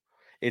drop.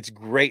 It's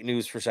great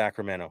news for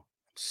Sacramento. I'm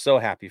so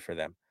happy for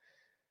them.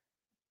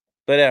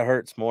 but it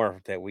hurts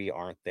more that we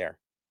aren't there.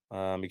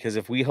 Because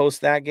if we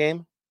host that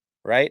game,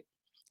 right?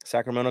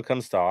 Sacramento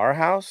comes to our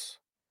house,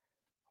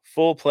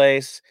 full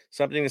place,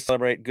 something to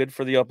celebrate, good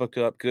for the Open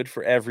Cup, good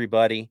for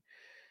everybody.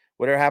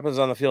 Whatever happens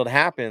on the field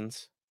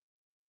happens,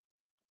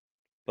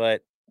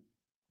 but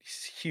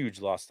huge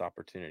lost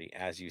opportunity,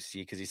 as you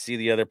see, because you see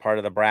the other part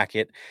of the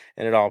bracket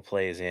and it all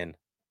plays in.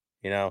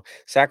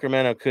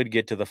 Sacramento could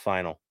get to the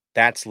final.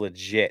 That's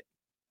legit.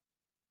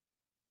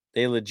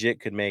 They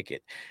legit could make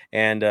it.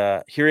 And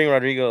hearing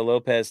Rodrigo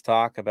Lopez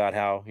talk about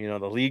how,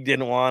 the league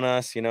didn't want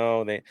us,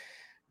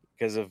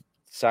 because of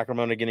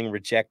Sacramento getting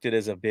rejected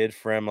as a bid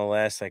for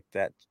MLS, like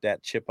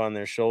that chip on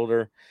their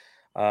shoulder.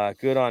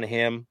 Good on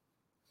him.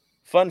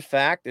 Fun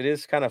fact, it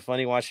is kind of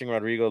funny watching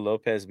Rodrigo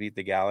Lopez beat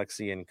the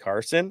Galaxy in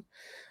Carson,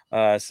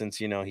 since,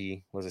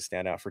 he was a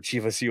standout for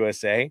Chivas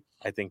USA.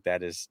 I think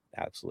that is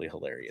absolutely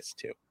hilarious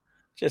too.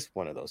 Just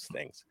one of those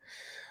things.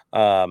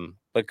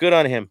 But good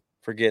on him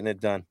for getting it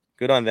done.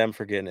 Good on them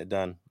for getting it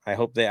done. I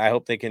hope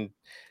they can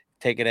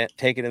take it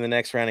in the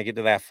next round and get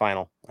to that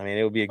final. I mean,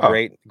 it would be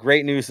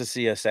great news to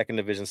see a second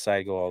division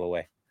side go all the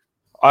way.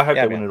 I hope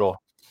they win it all.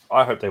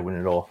 I hope they win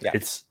it all. Yeah.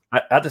 It's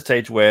at the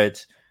stage where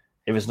if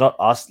it's not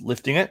us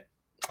lifting it,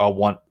 I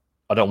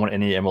don't want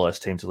any MLS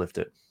team to lift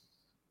it.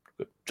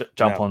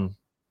 Jump on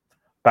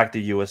back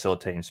to USL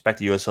teams, back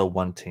to USL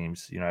 1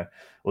 teams. It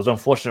was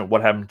unfortunate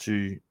what happened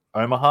to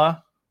Omaha.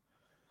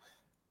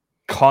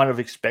 Kind of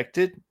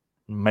expected,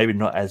 maybe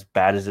not as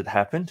bad as it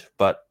happened,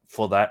 but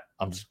for that,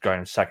 I'm just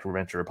going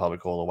Sacramento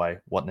Republic all the way,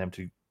 wanting them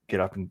to get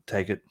up and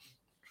take it.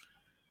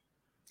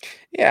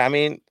 Yeah, I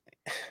mean,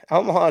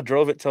 Omaha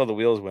drove it till the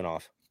wheels went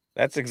off.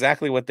 That's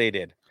exactly what they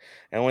did.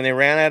 And when they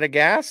ran out of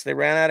gas, they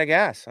ran out of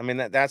gas. I mean,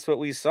 that's what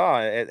we saw.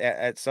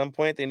 At some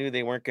point, they knew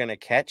they weren't going to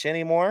catch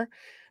anymore.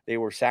 They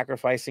were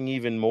sacrificing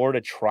even more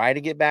to try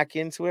to get back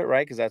into it,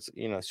 right? Because that's,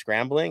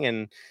 scrambling,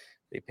 and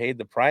they paid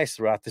the price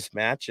throughout this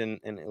match, and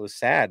it was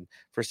sad.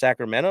 For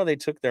Sacramento, they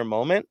took their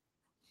moment.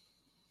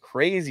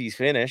 Crazy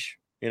finish,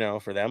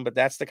 for them. But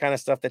that's the kind of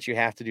stuff that you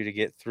have to do to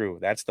get through.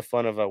 That's the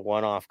fun of a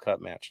one-off cup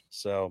match.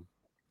 So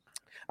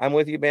I'm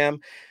with you,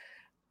 Bam.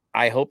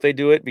 I hope they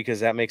do it,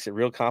 because that makes it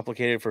real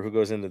complicated for who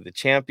goes into the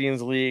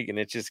Champions League, and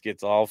it just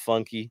gets all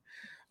funky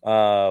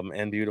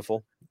and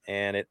beautiful.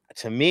 And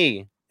to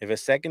me, if a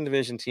second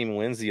division team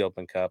wins the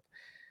Open Cup,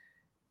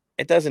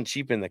 it doesn't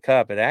cheapen the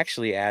cup. It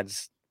actually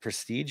adds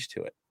prestige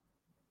to it,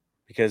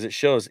 because it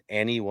shows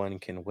anyone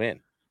can win.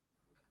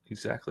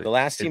 Exactly. The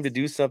last team to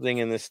do something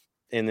in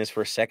this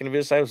for second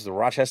division side was the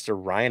Rochester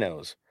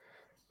Rhinos,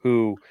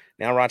 who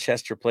now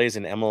Rochester plays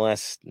in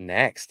MLS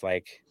next.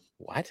 Like,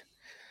 what?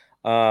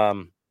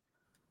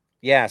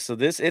 Yeah, so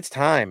it's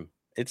time.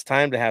 It's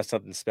time to have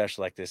something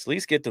special like this. At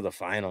least get to the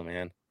final,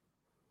 man.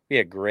 Be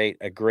a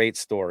great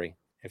story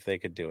if they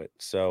could do it.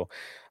 So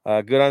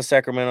good on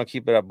Sacramento.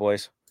 Keep it up,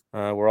 boys.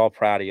 We're all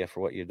proud of you for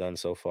what you've done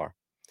so far.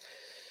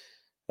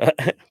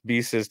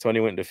 B says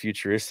Tony went into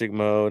futuristic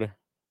mode.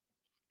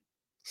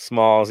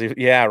 Smalls.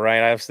 Yeah,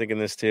 right. I was thinking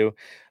this too.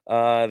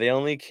 They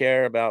only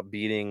care about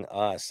beating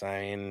us.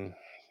 I mean,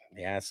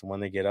 yeah, it's the one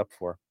they get up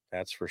for.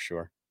 That's for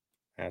sure.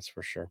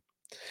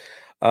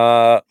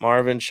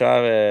 Marvin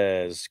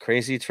Chavez.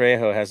 Crazy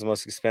Trejo has the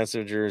most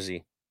expensive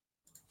jersey.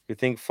 You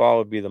think Fall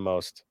would be the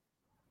most?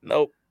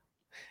 Nope.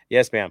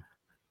 Yes, ma'am.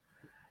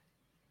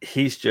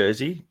 His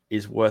jersey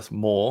is worth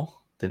more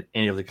than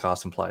any of the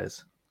Carson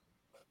players.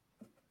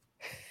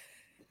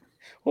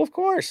 Well, of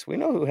course. We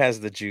know who has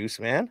the juice,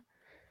 man.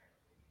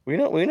 We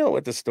know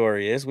what the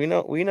story is. We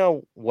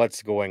know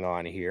what's going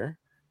on here.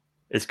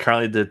 It's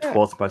currently the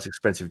 12th most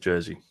expensive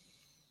jersey.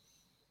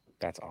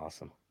 That's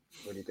awesome.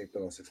 What do you think the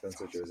most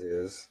expensive jersey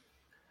is?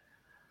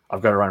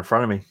 I've got it right in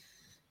front of me.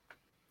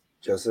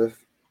 Joseph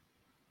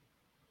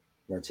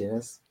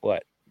Martinez?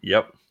 What?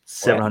 Yep.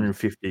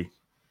 750.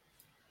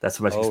 That's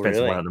the most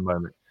expensive one at the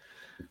moment.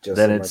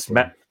 Then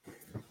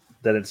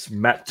it's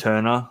Matt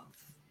Turner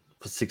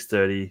for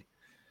 630.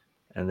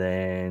 And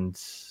then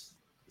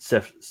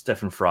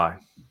Stephen Fry.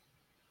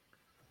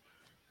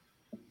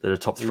 They're the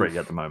top 3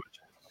 at the moment.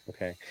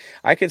 Okay.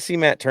 I could see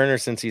Matt Turner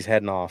since he's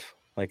heading off.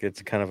 Like,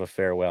 it's kind of a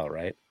farewell,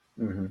 right?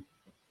 Mm-hmm.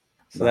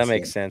 So that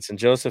makes sense. And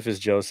Joseph is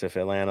Joseph.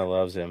 Atlanta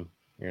loves him.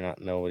 You're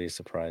not nobody's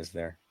surprised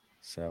there.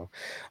 So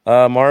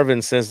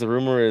Marvin says the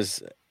rumor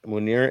is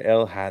Munir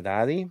El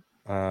Haddadi.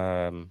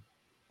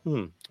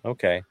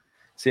 Okay.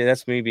 See,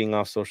 that's me being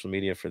off social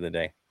media for the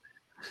day.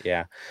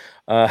 Yeah.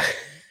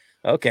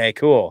 Okay,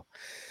 cool.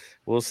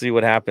 We'll see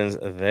what happens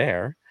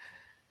there.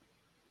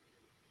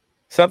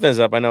 Something's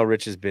up. I know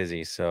Rich is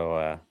busy,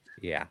 so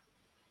yeah.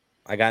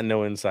 I got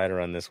no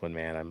insider on this one,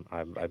 man.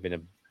 I've been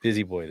a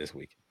busy boy this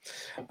week.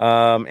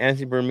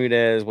 Anthony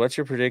Bermudez, what's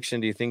your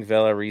prediction? Do you think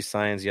Vela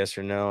re-signs? Yes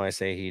or no? I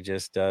say he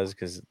just does,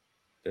 because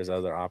there's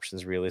other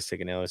options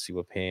realistic, and LSU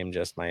will pay him.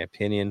 Just my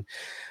opinion.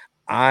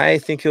 I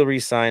think he'll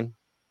re-sign.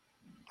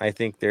 I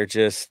think they're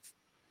just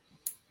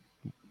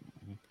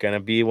gonna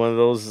be one of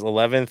those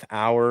 11th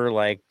hour,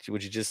 like,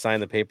 would you just sign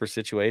the paper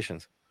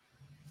situations?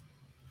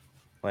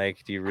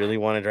 Like, do you really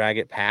want to drag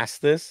it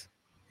past this?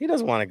 He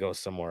doesn't want to go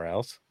somewhere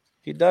else.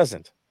 He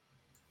doesn't.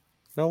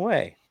 No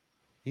way.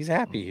 He's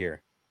happy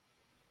here.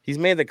 He's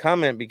made the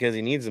comment because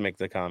he needs to make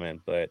the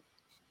comment, but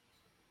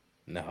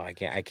no, I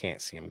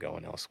can't see him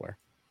going elsewhere.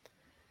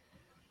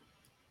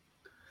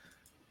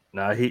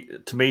 No,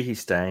 to me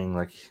he's staying.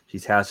 Like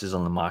his house is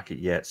on the market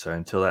yet, so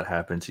until that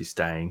happens, he's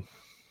staying.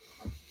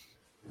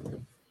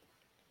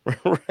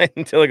 Right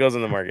until it goes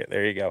in the market.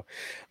 There you go.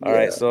 All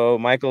right, Yeah. so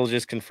Michael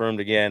just confirmed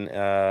again.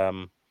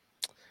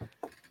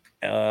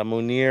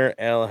 Munir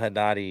El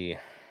Haddadi,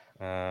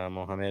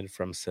 Mohammed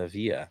from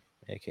Sevilla,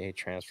 aka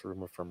transfer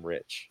rumor from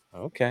Rich.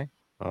 Okay,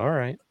 all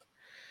right.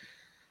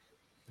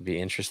 Be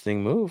an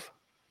interesting move,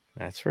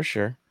 that's for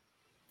sure.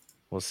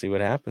 We'll see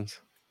what happens.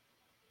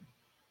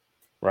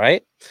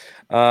 Right?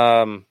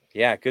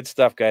 Yeah, good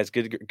stuff, guys.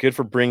 Good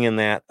for bringing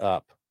that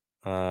up.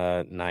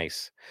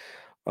 Nice.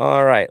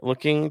 All right,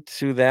 looking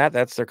to that.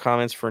 That's their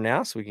comments for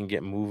now, so we can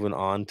get moving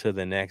on to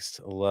the next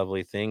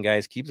lovely thing,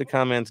 guys. Keep the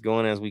comments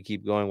going as we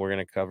keep going. We're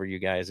going to cover you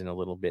guys in a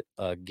little bit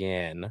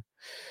again.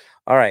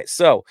 All right,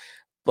 so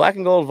Black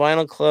and Gold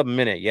Vinyl Club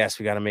minute. Yes,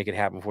 we got to make it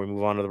happen before we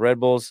move on to the Red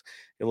Bulls.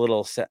 A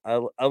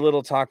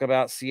little talk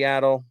about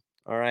Seattle.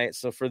 All right,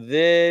 so for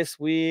this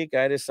week,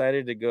 I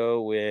decided to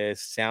go with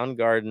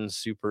Soundgarden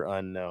Super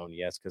Unknown.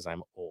 Yes, because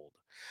I'm old.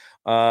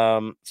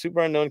 Super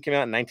Unknown came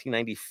out in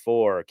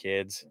 1994,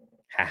 kids.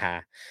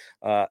 Haha.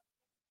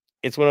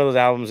 It's one of those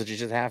albums that you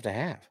just have to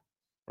have,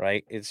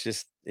 right? It's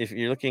just, if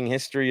you're looking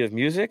history of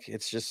music,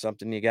 it's just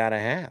something you got to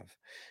have.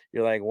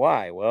 You're like,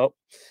 why? Well,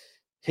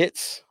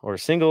 hits or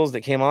singles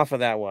that came off of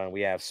that one.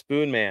 We have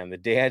Spoon Man, The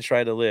Day I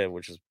Tried to Live,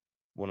 which is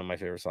one of my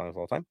favorite songs of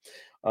all time.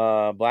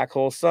 Black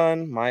Hole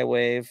Sun, My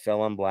Wave,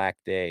 Fell on Black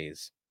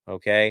Days.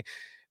 Okay.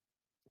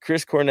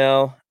 Chris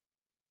Cornell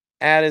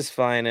at his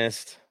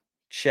finest.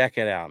 Check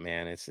it out,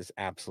 man. It's just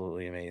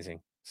absolutely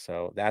amazing.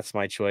 So that's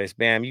my choice.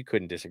 Bam, you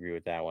couldn't disagree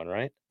with that one,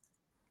 right?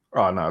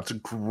 Oh no, it's a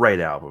great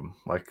album.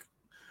 Like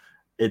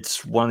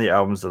it's one of the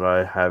albums that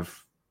I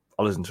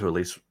listen to at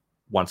least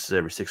once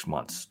every 6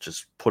 months.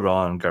 Just put it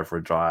on, go for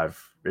a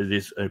drive. It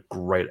is a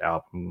great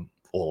album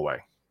all the way.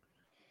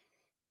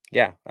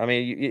 Yeah, I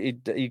mean,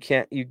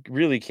 you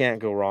really can't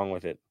go wrong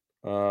with it.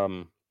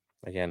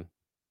 Again,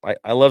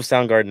 I love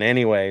Soundgarden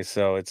anyway,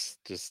 so it's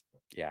just,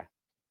 yeah,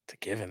 it's a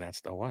given.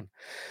 That's the one.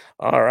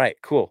 All right,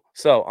 cool.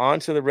 So on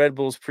to the Red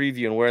Bulls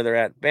preview and where they're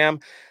at. Bam,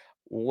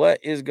 what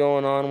is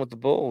going on with the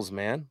Bulls,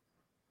 man?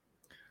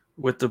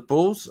 With the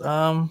Bulls,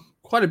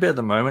 quite a bit at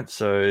the moment.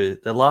 So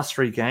the last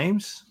 3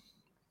 games,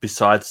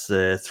 besides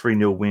the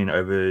 3-0 win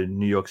over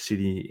New York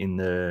City in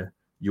the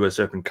US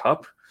Open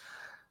Cup,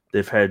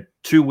 they've had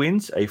 2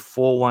 wins, a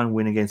 4-1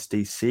 win against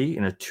DC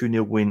and a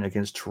 2-0 win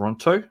against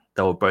Toronto.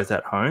 They were both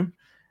at home.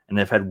 And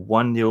they've had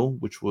 1-0,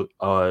 which was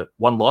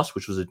one loss,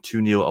 which was a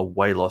 2-0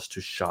 away loss to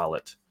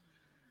Charlotte.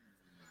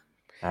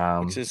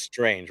 Which is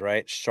strange,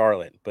 right?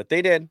 Charlotte, but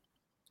they did.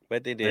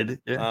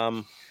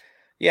 Yeah.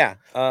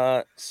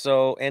 Yeah.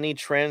 So any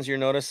trends you're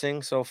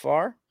noticing so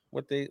far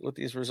with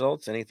these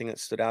results? Anything that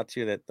stood out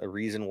to you, that a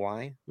reason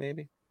why,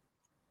 maybe?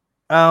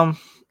 The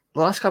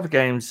last couple of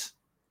games,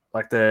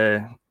 like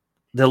they're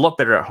a lot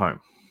better at home.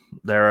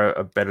 They're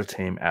a better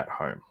team at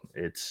home.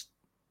 It's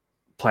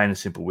plain and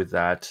simple with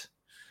that.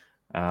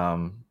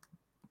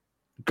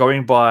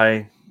 Going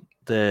by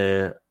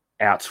the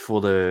outs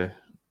for the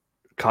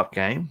cup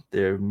game,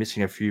 they're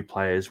missing a few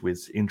players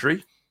with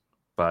injury,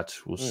 but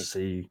we'll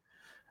see.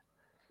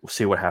 We'll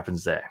see what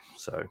happens there.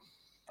 So,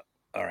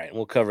 all right,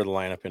 we'll cover the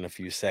lineup in a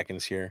few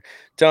seconds here.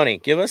 Tony,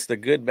 give us the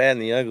good, bad,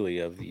 and the ugly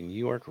of the New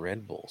York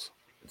Red Bulls.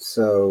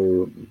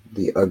 So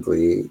the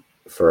ugly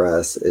for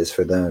us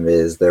for them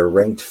is they're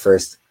ranked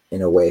first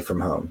in away from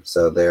home.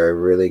 So they're a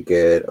really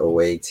good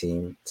away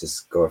team to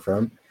score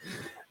from.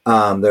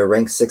 They're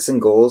ranked 6 in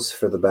goals.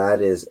 For the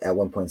bad is at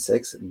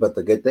 1.6. But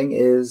the good thing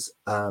is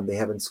they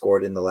haven't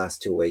scored in the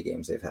last 2 away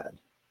games they've had.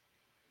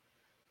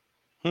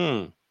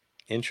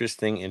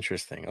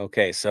 Interesting.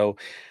 Okay, so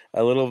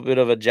a little bit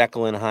of a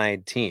Jekyll and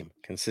Hyde team.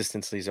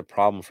 Consistency is a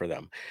problem for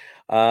them.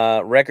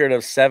 Record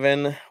of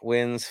 7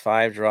 wins,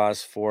 5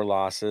 draws, 4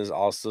 losses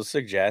also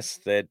suggests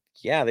that,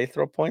 yeah, they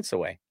throw points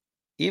away,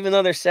 even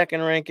though they're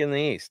second rank in the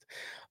East.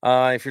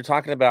 If you're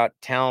talking about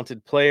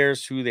talented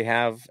players who they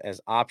have as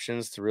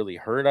options to really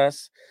hurt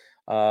us,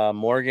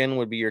 Morgan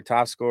would be your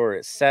top scorer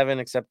at 7,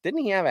 except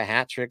didn't he have a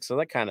hat trick? So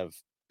that kind of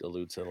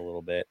dilutes it a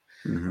little bit.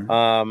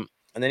 Mm-hmm.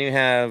 And then you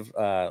have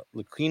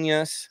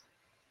Luquinhas,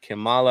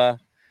 Kimala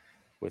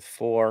with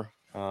 4,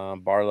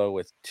 Barlow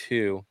with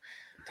 2.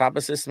 Top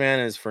assist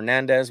man is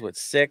Fernandez with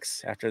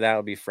 6. After that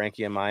would be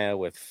Frankie Amaya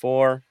with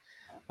 4.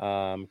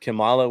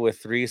 Kimala with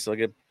 3. So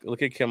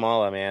look at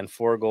Kimala, man.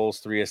 4 goals,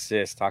 3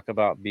 assists. Talk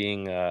about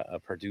being a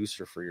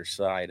producer for your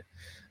side.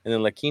 And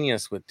then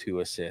Luquinhas with 2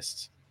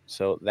 assists.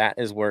 So that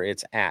is where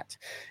it's at.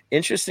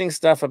 Interesting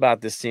stuff about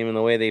this team and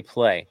the way they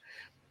play.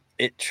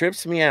 It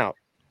trips me out.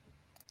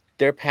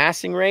 Their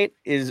passing rate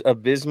is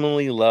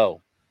abysmally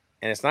low.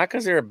 And it's not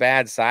because they're a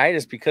bad side.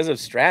 It's because of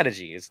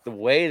strategy. It's the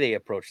way they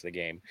approach the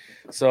game.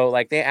 So,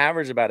 like, they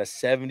average about a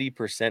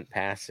 70%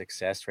 pass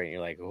success rate. And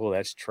you're like, oh,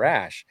 that's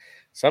trash.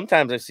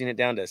 Sometimes I've seen it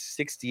down to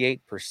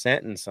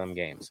 68% in some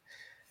games.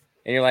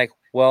 And you're like,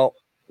 well,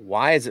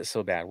 Why is it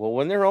so bad? Well,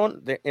 when they're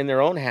in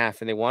their own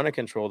half and they want to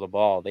control the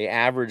ball, they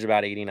average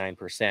about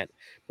 89%.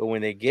 But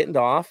when they get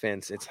into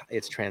offense,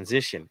 it's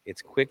transition,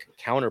 it's quick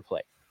counterplay.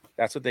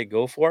 That's what they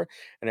go for,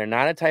 and they're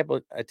not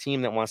a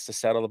team that wants to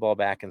settle the ball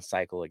back and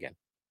cycle again.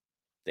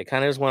 They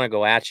kind of just want to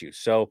go at you.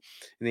 So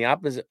in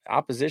the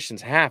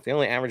opposition's half, they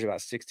only average about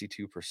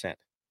 62%.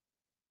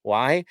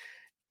 Why?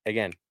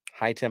 Again,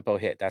 high tempo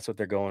hit. That's what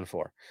they're going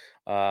for,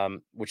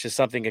 which is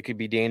something that could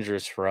be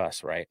dangerous for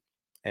us, right?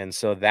 And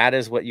so that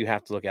is what you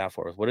have to look out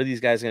for. What are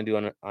these guys going to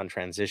do on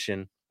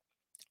transition?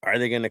 Are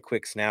they going to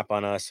quick snap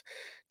on us,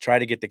 try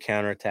to get the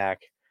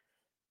counterattack?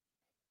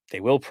 They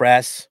will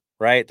press,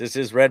 right? This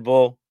is Red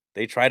Bull.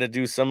 They try to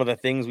do some of the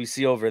things we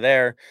see over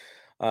there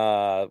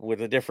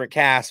with a different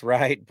cast,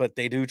 right? But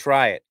they do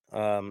try it.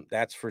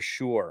 That's for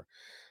sure.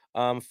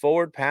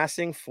 Forward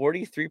passing,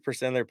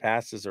 43% of their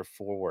passes are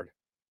forward.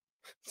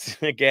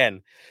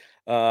 Again,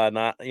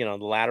 not, the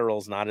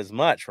laterals not as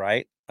much,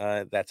 right?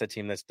 That's a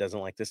team that doesn't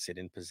like to sit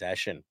in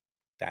possession.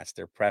 That's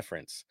their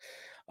preference.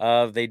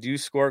 They do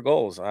score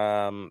goals.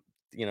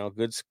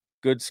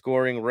 Good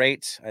scoring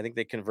rate. I think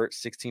they convert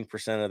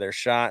 16% of their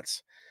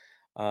shots.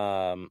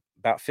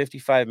 About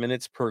 55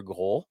 minutes per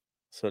goal.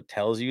 So it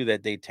tells you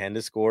that they tend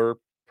to score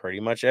pretty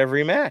much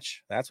every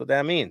match. That's what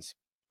that means.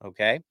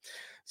 Okay.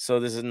 So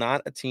this is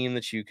not a team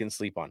that you can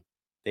sleep on.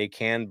 They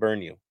can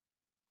burn you.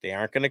 They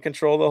aren't going to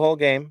control the whole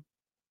game,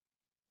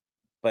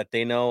 but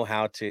they know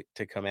how to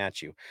come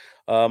at you.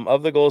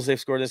 Of the goals they've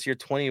scored this year,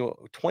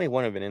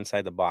 21 have been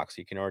inside the box.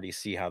 You can already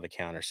see how the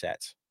counter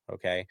sets.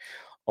 Okay.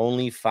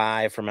 Only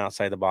 5 from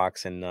outside the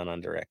box and none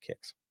on direct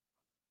kicks.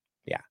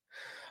 Yeah.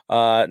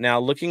 Now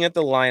looking at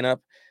the lineup,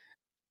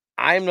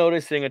 I'm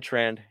noticing a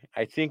trend.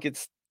 I think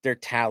it's their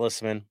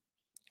talisman.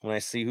 When I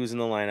see who's in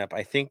the lineup,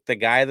 I think the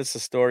guy that's the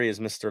story is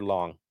Mr.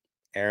 Long,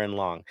 Aaron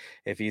Long.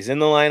 If he's in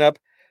the lineup,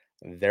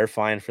 they're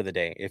fine for the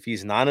day. If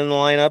he's not in the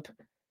lineup,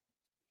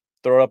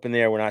 throw it up in the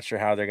air. We're not sure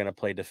how they're going to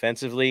play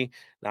defensively.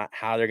 Not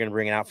how they're going to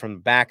bring it out from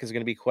the back is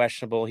going to be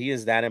questionable. He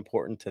is that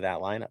important to that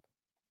lineup.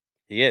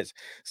 He is.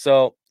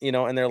 So,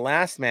 in their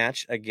last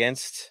match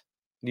against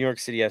New York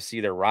City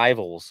FC, their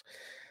rivals,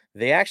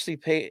 they actually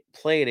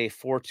played a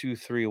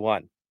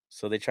 4-2-3-1.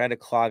 So they tried to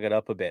clog it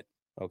up a bit.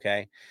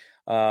 Okay.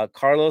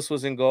 Carlos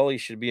was in goal. He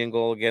should be in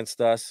goal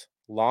against us.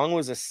 Long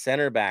was a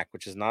center back,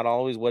 which is not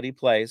always what he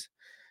plays.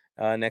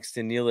 Next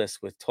to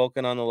Nealis with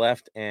Tolkien on the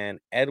left and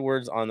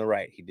Edwards on the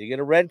right. He did get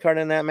a red card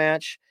in that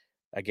match.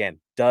 Again,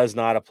 does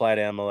not apply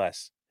to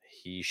MLS.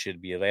 He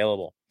should be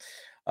available.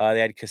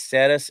 They had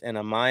Caceres and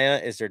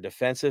Amaya as their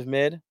defensive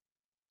mid.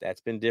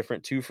 That's been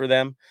different too for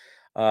them.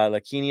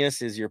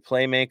 Lakinius is your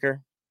playmaker,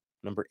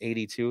 number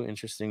 82.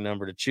 Interesting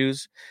number to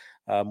choose.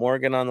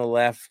 Morgan on the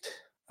left.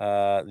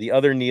 The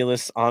other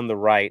Nealis on the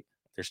right.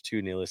 There's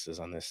 2 Nealises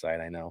on this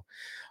side, I know.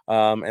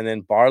 And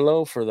then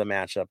Barlow for the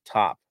match up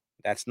top.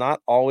 That's not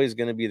always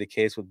going to be the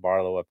case with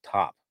Barlow up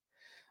top.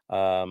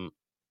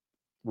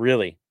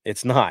 Really,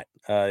 it's not.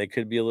 It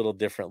could be a little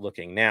different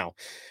looking. Now,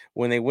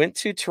 when they went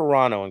to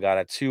Toronto and got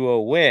a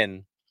 2-0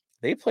 win,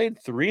 they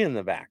played 3 in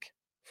the back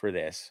for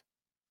this.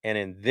 And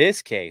in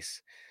this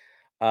case,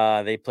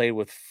 they played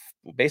with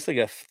basically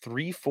a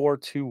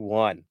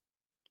 3-4-2-1.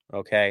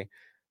 Okay.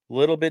 A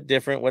little bit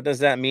different. What does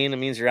that mean? It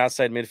means your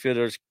outside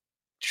midfielders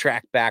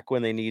track back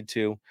when they need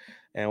to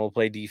and will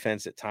play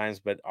defense at times,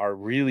 but are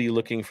really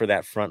looking for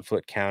that front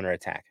foot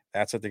counterattack.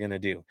 That's what they're going to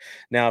do.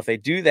 Now, if they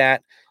do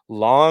that,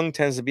 Long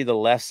tends to be the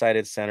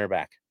left-sided center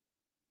back.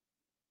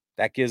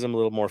 That gives him a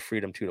little more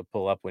freedom too to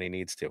pull up when he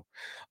needs to.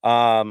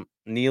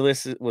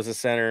 Nealis was a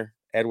center,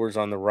 Edwards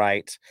on the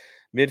right.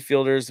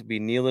 Midfielders would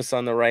be Nealis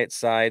on the right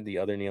side, the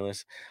other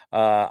Nealis.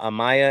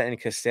 Amaya and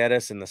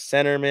Caceres in the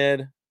center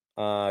mid,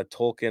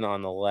 Tolkien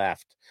on the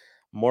left.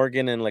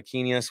 Morgan and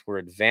Lakinius were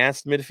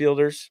advanced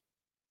midfielders,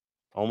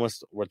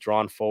 almost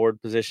withdrawn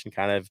forward position,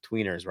 kind of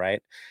tweeners,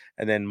 right?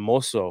 And then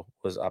Mosso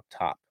was up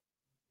top.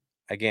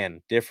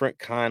 Again, different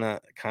kind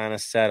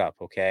of setup,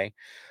 okay?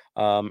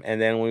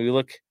 And then when we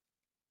look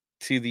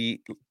to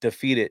the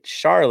defeated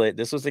Charlotte,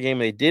 this was the game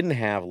they didn't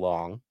have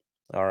Long,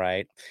 all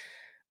right?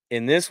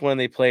 In this one,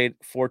 they played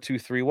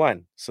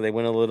 4-2-3-1, so they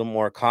went a little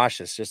more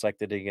cautious, just like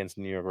they did against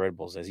New York Red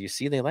Bulls. As you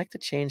see, they like to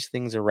change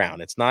things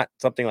around. It's not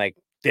something like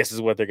this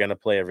is what they're going to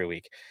play every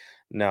week.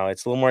 No,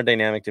 it's a little more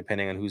dynamic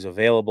depending on who's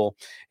available.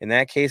 In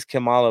that case,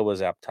 Kamala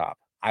was up top.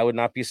 I would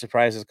not be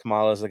surprised if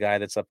Kamala is the guy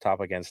that's up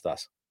top against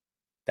us.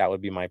 That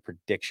would be my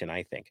prediction,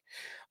 I think.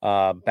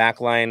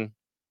 Backline,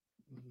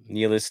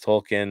 Nealis,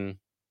 Tolkien,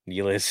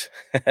 Nealis,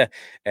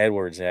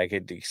 Edwards. I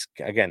could,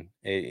 again,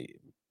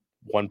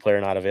 one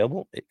player not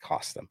available, it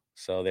costs them.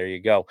 So there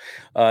you go.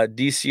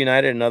 DC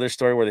United, another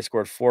story where they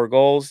scored 4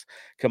 goals.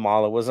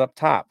 Kamala was up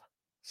top.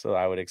 So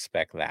I would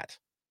expect that.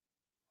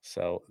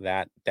 So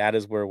that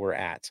is where we're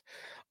at.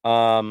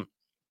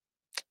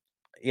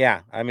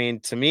 Yeah, I mean,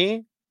 to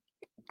me,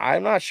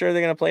 I'm not sure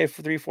they're going to play a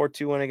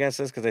 3-4-2-1 against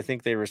us because I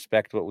think they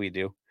respect what we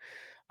do.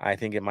 I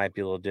think it might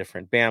be a little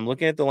different. Bam,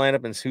 looking at the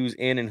lineup and who's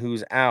in and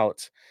who's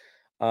out,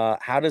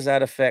 how does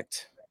that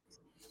affect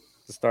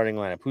the starting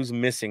lineup? Who's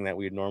missing that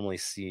we would normally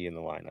see in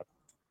the lineup?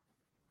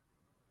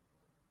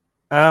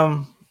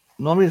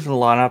 Normally in the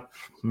lineup,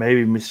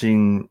 maybe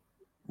missing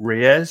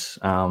Reyes,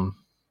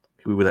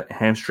 with a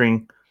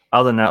hamstring.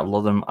 Other than that, a lot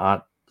of them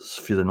aren't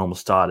for the normal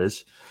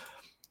starters.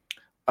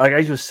 Like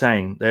as you were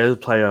saying, they either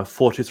play a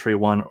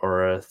 4-2-3-1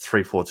 or a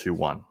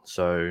 3-4-2-1.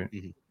 So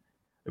it'd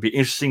be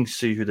interesting to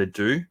see who they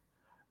do.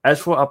 As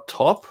for up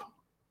top,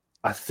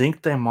 I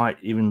think they might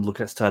even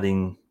look at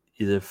starting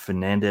either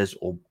Fernandez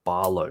or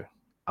Barlow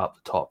up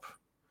the top,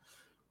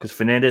 because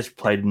Fernandez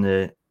played in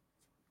the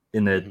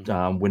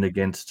win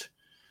against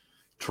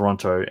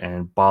Toronto,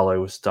 and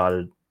Barlow was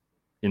started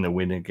in the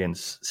win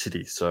against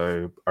City.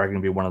 So are going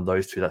to be one of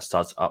those two that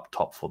starts up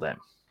top for them.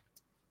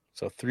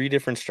 So 3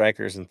 different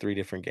strikers in 3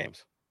 different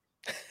games.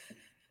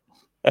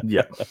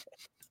 Yeah.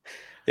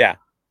 Yeah.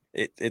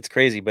 It's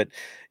crazy. But,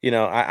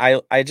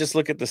 I just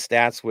look at the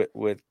stats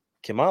with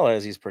Kimala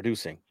as he's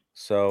producing.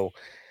 So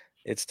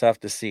it's tough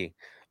to see.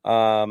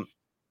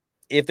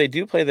 If they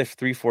do play the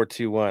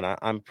 3-4-2-1,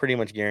 I'm pretty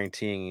much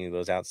guaranteeing you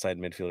those outside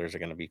midfielders are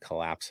going to be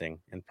collapsing,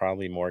 and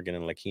probably Morgan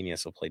and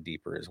Lakinius will play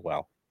deeper as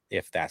well,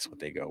 if that's what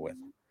they go with.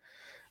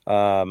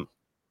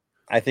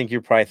 I think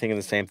you're probably thinking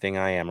the same thing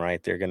I am,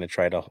 right? They're going to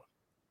try to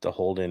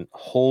hold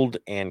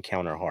and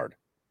counter hard,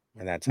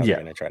 and that's how they're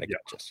going to try to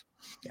catch us.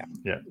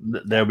 Yeah.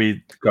 They'll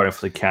be going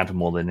for the counter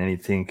more than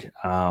anything.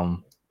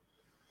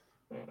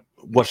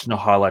 Watching the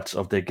highlights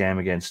of their game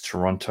against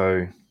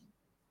Toronto,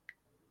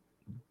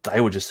 they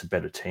were just a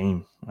better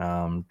team.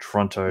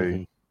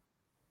 Toronto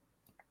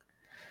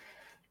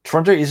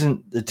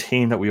isn't the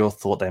team that we all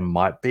thought they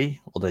might be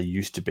or they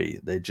used to be.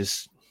 They're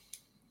just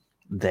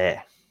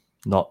there,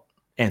 not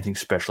anything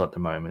special at the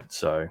moment.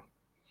 So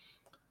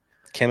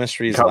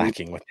chemistry is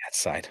lacking with that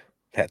side.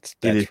 That's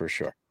for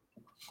sure.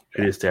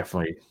 It is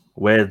definitely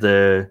with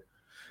their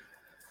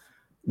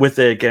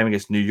game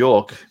against New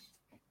York.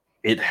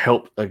 It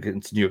helped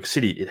against New York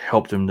City. It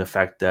helped them the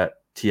fact that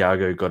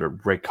Thiago got a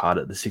red card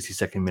at the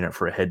 62nd minute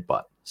for a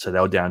headbutt. So they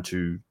were down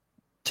to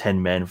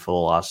 10 men for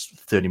the last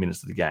 30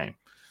 minutes of the game.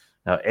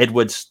 Now,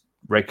 Edwards'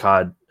 red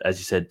card, as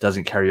you said,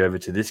 doesn't carry over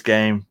to this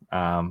game.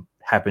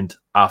 Happened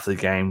after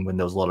the game when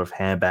there was a lot of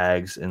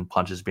handbags and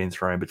punches being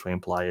thrown between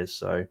players.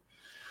 So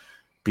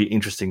be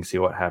interesting to see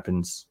what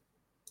happens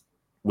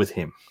with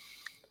him.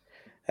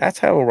 That's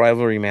how a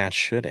rivalry match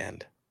should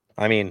end.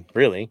 I mean,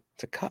 really,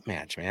 it's a cup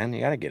match, man.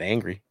 You got to get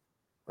angry,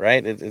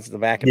 right? It's the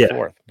back and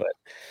forth. But,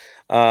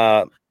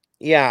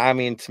 I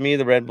mean, to me,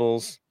 the Red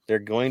Bulls, they're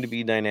going to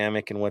be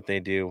dynamic in what they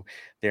do.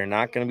 They're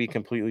not going to be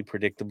completely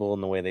predictable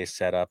in the way they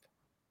set up.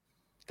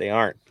 They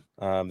aren't.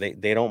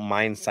 They don't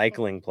mind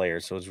cycling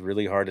players, so it's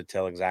really hard to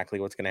tell exactly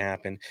what's going to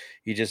happen.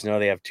 You just know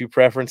they have 2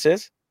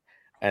 preferences,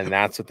 and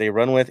that's what they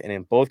run with. And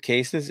in both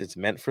cases, it's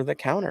meant for the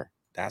counter.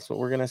 That's what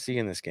we're going to see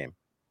in this game,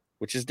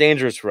 which is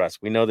dangerous for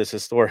us. We know this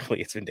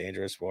historically. It's been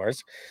dangerous for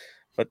us.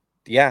 But,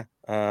 again,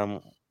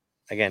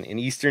 an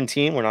Eastern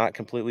team, we're not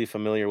completely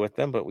familiar with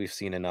them, but we've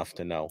seen enough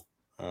to know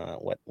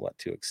what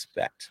to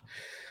expect.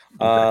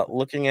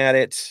 Looking at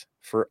it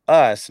for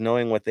us,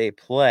 knowing what they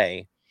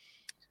play,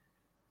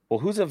 well,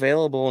 who's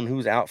available and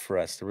who's out for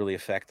us to really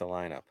affect the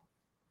lineup?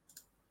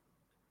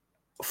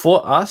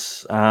 For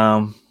us,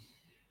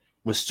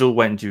 we're still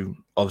waiting to,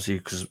 obviously,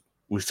 because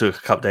we still have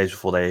a couple days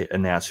before they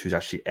announce who's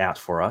actually out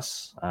for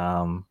us.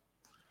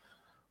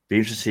 Be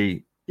interested to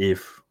see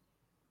if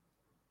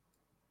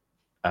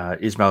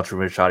Ismail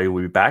Trinichati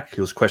will be back.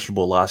 He was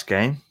questionable last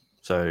game,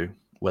 so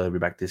whether he'll be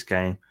back this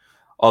game.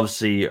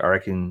 Obviously, I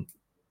reckon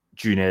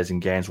Junez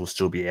and Gans will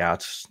still be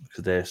out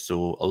because they're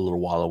still a little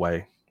while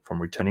away from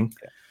returning.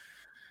 Yeah.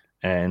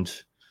 And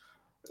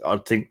I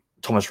think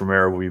Thomas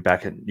Romero will be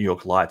back at New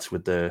York Lights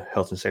with the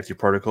health and safety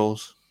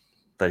protocols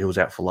that he was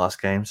out for last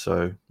game.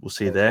 So we'll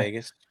see there.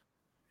 Vegas.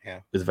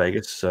 Yeah. With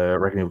Vegas. So I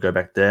reckon he'll go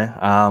back there.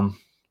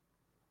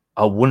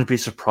 I wouldn't be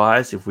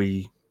surprised if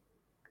we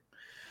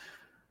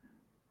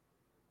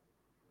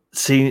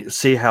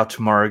see how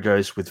tomorrow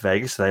goes with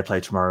Vegas. They play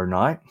tomorrow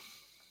night.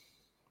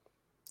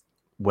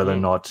 Whether or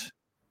not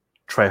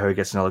Trejo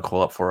gets another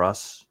call up for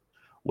us,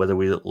 whether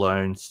we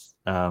loan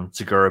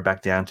Segura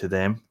back down to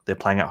them. They're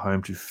playing at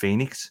home to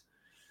Phoenix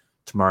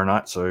tomorrow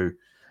night. So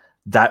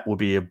that will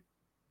be a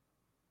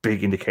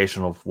big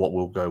indication of what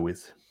we'll go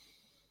with.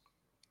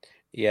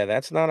 Yeah,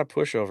 that's not a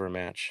pushover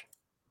match,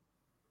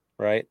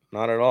 right?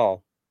 Not at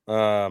all.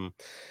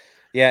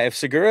 If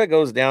Segura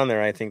goes down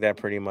there, I think that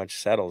pretty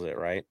much settles it,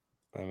 right?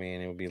 I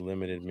mean, it would be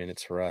limited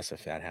minutes for us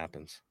if that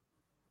happens,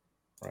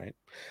 right?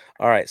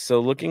 All right, so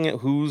looking at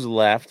who's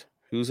left,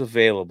 who's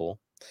available,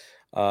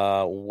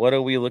 what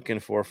are we looking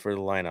for the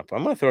lineup?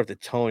 I'm going to throw it to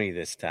Tony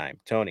this time.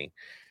 Tony,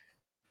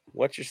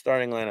 what's your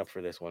starting lineup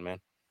for this one, man?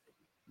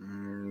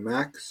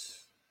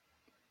 Max.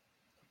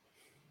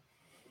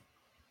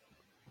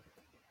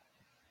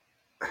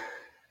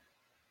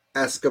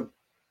 Escobar.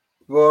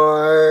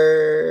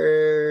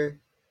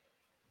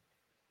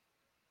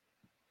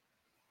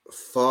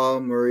 Fall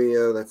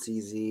Murillo, that's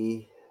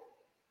easy.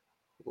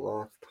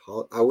 Loft.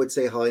 I would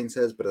say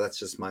Hollingshead, but that's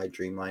just my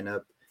dream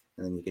lineup.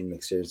 And then you can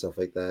mix it and stuff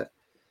like that.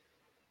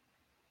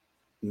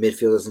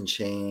 Midfield doesn't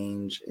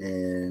change,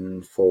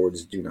 and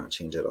forwards do not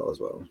change at all as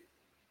well.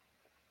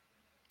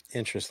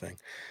 Interesting.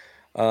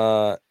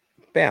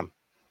 Bam.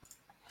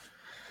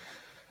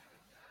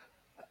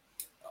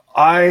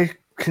 I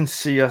can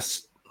see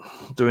us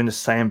doing the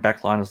same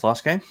back line as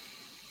last game.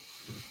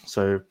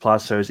 So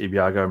Palacios,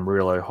 Ibiaga,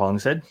 Murillo,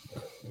 Hollingshead.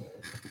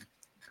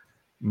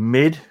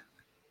 Mid,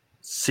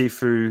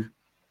 Sifu,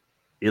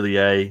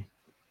 Ilie,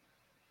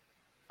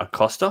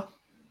 Acosta.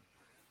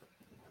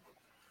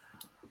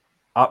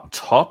 Up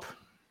top,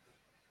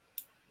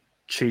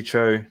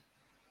 Chicho,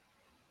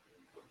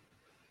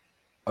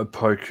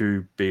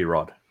 Opoku,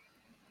 B-Rod.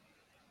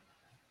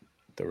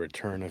 The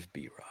return of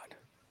B-Rod.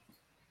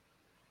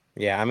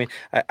 Yeah, I mean,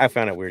 I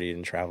found it weird he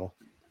didn't travel,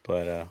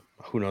 but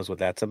who knows what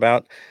that's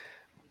about.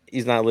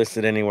 He's not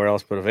listed anywhere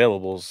else but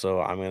available,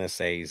 so I'm going to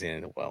say he's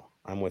in it. Well,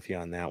 I'm with you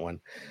on that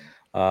one.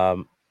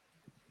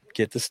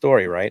 Get the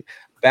story right.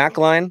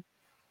 Backline,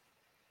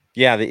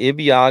 yeah, the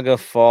Ibiaga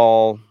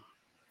fall,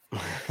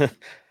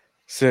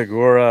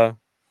 Segura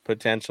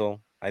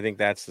potential. I think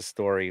that's the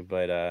story,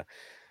 but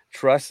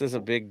trust is a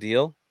big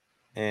deal,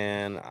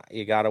 and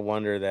you got to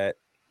wonder that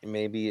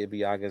maybe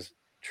Ibiaga's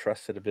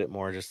trusted a bit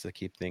more just to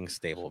keep things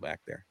stable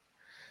back there.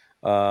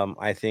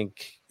 I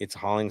think it's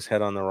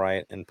Hollingshead on the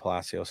right and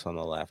Palacios on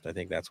the left. I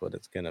think that's what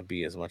it's going to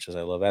be. As much as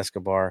I love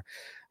Escobar,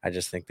 I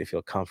just think they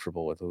feel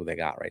comfortable with who they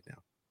got right now.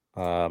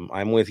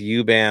 I'm with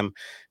you, Bam.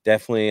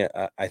 Definitely,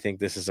 I think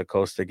this is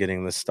Acosta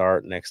getting the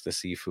start next to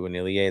Sifu and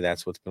Ilie.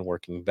 That's what's been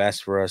working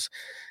best for us.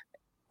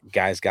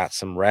 Guys got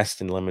some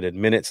rest and limited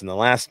minutes in the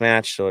last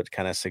match, so it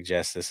kind of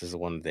suggests this is the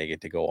one they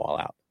get to go all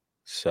out.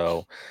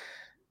 So,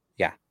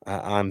 yeah,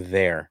 I'm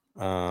there.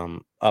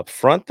 Up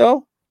front,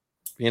 though,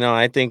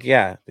 I think,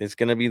 yeah, it's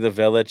going to be the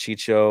Vela,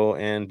 Chicho,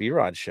 and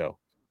B-Rod show.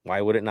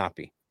 Why would it not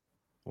be?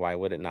 Why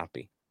would it not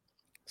be?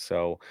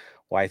 So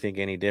why think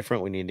any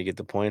different? We need to get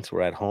the points.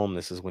 We're at home.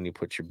 This is when you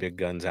put your big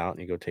guns out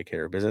and you go take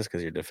care of business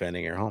because you're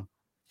defending your home.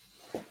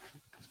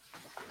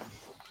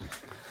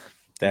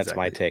 That's exactly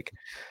my take.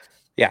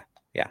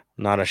 Yeah.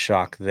 Not a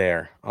shock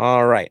there.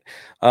 All right.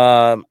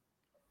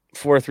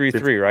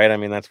 4-3-3, right? I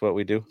mean, that's what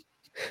we do.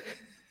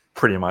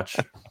 Pretty much.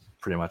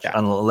 Yeah.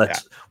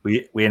 Unless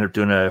we end up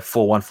doing a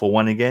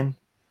 4-1-4-1 again.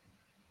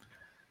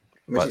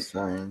 Which is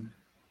fine.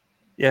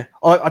 Yeah.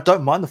 I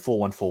don't mind the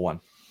 4-1-4-1.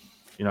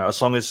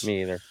 As long as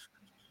me either.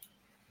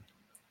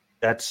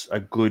 That's a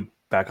good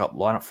backup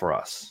lineup for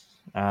us.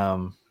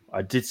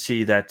 I did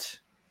see that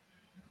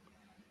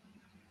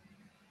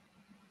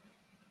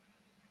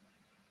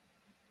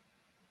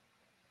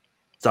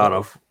start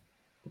off.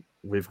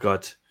 We've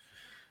got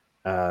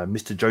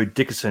Mr. Joe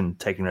Dickerson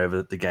taking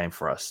over the game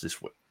for us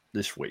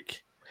this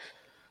week.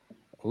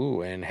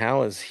 Ooh, and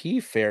how has he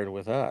fared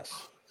with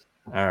us?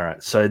 All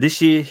right. So this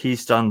year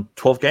he's done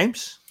 12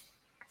 games,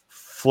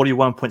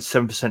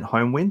 41.7%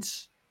 home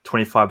wins,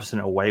 25%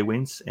 away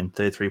wins, and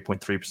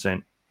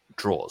 33.3%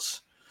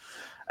 draws,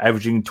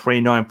 averaging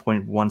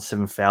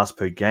 29.17 fouls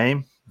per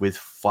game with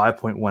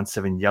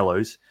 5.17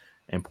 yellows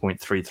and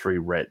 0.33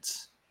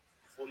 reds.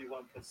 41.7%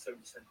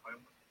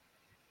 home.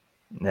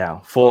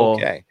 Now, for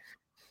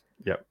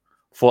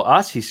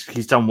us,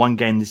 he's done one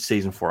game this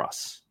season for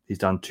us. He's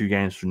done 2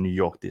 games for New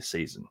York this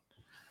season.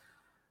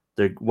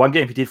 The one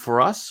game he did for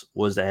us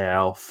was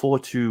our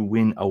 4-2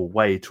 win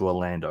away to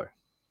Orlando.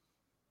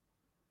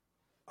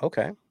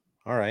 Okay.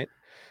 All right.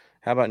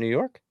 How about New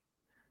York?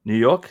 New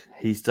York,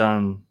 he's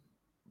done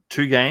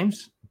 2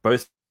 games,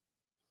 both.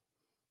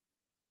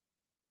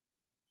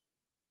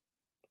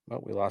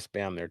 Well, we lost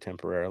Bam there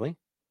temporarily.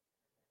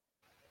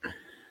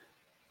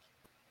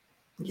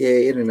 Yeah,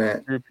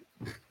 internet. Can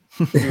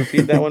you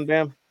repeat that one,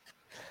 Bam?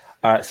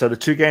 All right, so the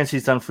 2 games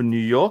he's done for New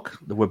York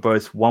were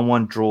both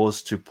 1-1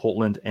 draws to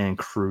Portland and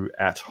Crew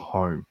at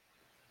home.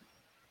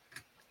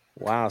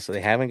 Wow, so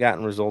they haven't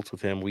gotten results with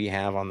him. We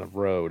have on the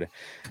road.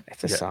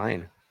 That's a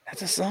sign.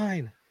 That's a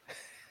sign.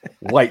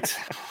 Wait.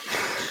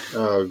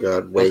 Oh,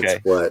 God. Wait, okay.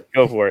 What?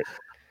 Go for it.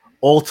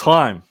 All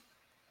time,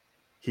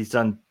 he's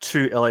done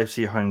 2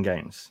 LAFC home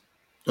games.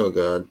 Oh,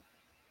 God.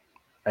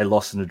 A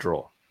loss and a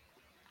draw.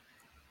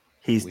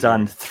 He's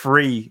done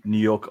 3 New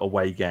York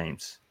away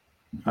games.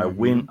 A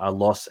win, a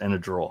loss, and a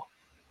draw.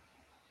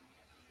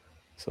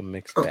 It's a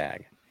mixed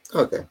bag.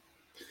 Okay.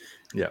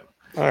 Yeah.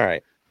 All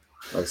right.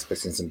 I'm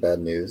expecting some bad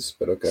news,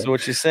 but okay. So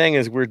what you're saying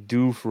is we're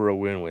due for a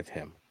win with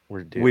him.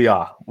 We're due. We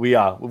are.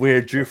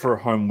 We're due for a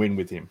home win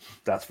with him.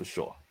 That's for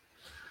sure.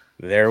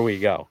 There we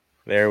go.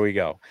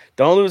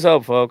 Don't lose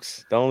hope,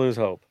 folks. Don't lose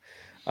hope.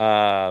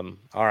 All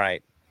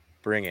right.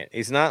 Bring it.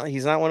 He's not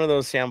one of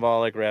those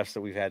shambolic refs that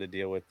we've had to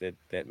deal with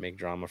that make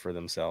drama for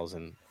themselves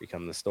and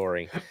become the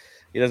story.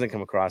 He doesn't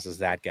come across as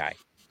that guy.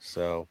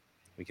 So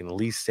we can at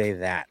least say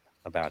that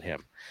about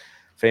him.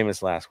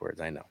 Famous last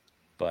words, I know.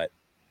 But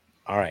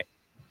all right.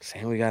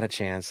 Saying we got a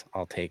chance,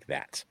 I'll take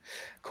that.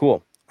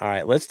 Cool. All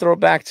right, let's throw it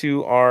back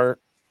to our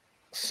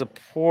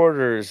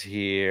supporters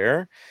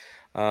here.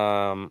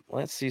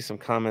 Let's see some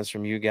comments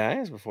from you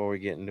guys before we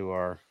get into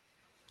our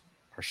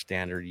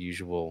standard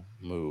usual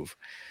move.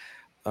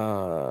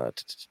 All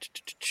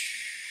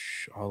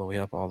the way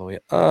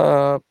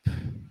up.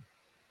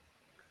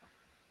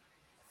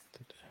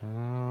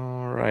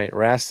 All right.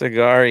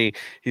 Rastagari.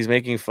 He's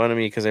making fun of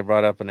me because I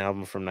brought up an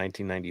album from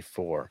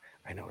 1994.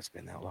 I know it's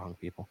been that long,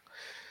 people.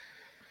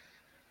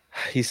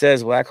 He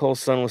says Black Hole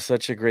Sun was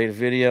such a great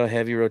video.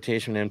 Heavy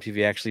rotation when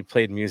MTV actually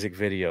played music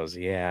videos.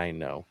 Yeah, I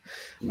know.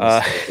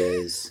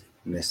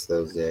 Miss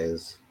those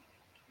days.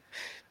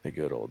 The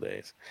good old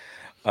days.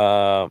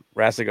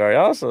 Rastagari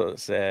also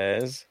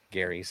says,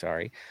 Gary,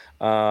 sorry.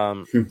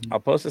 I'll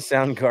post a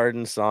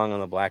Soundgarden song on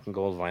the Black and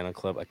Gold Vinyl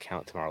Club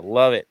account tomorrow.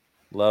 Love it.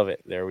 Love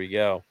it. There we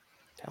go.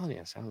 I'm telling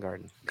you,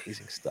 Soundgarden,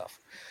 amazing stuff.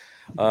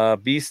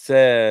 Beast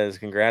says,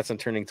 congrats on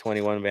turning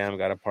 21, Bam.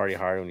 Got to party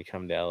hard when you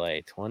come to LA.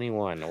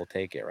 21. We'll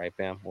take it, right,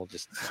 Bam? We'll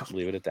just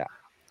leave it at that.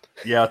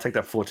 Yeah, I'll take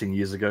that 14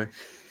 years ago.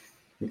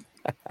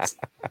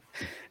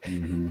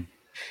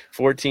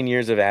 14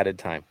 years of added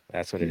time.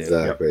 That's what it is.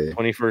 Exactly.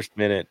 21st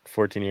minute,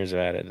 14 years of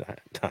added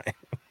time.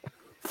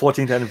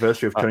 14th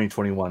anniversary of turning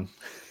 21.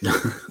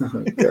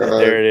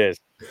 There it is.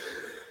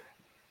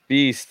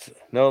 Beast.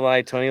 No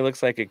lie, Tony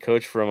looks like a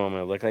coach for a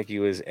moment. It looked like he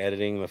was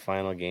editing the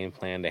final game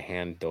plan to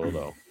hand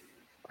Dodo.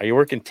 Are you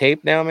working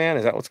tape now, man?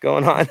 Is that what's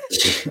going on?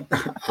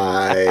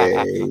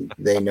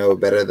 They know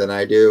better than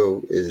I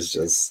do. Is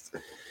just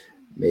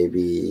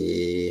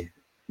maybe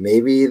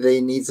they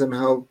need some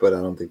help, but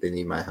I don't think they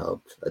need my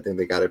help. I think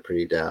they got it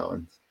pretty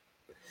down.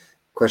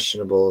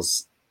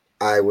 Questionables.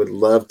 I would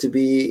love to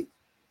be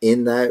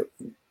in that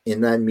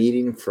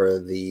meeting for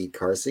the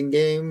Carson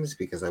games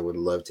because I would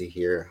love to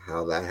hear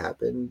how that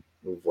happened,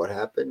 what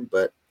happened.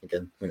 But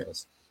again, who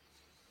knows?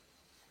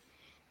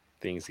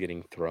 Things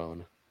getting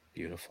thrown.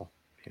 Beautiful.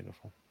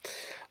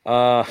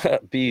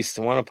 Beast.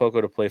 I want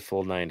Poco to play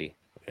full 90.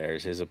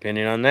 There's his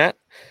opinion on that.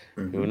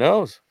 Who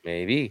knows?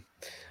 Maybe.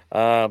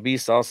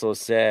 Beast also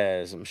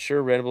says, I'm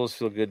sure Red Bulls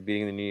feel good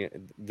beating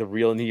the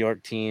real New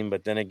York team,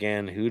 but then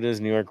again, who does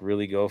New York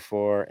really go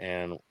for?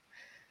 And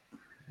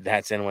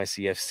that's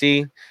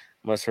NYCFC.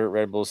 Must hurt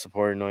Red Bull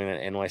supporter knowing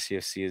that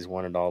NYCFC has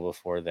won it all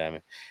before them.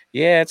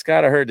 Yeah, it's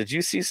gotta hurt. Did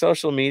you see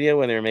social media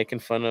when they were making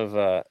fun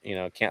of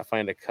can't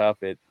find a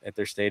cup at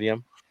their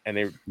stadium and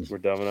they were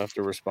dumb enough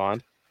to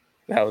respond?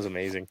 That was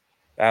amazing.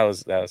 That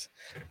was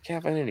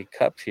can't find any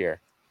cups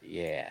here.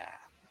 Yeah.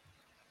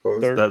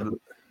 That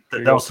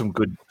was some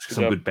good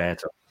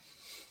banter.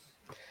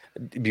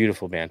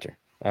 Beautiful banter.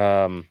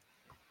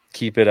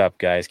 Keep it up,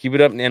 guys. Keep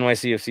it up,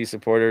 NYCFC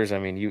supporters. I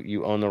mean,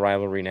 you own the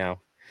rivalry now.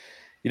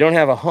 You don't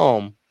have a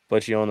home,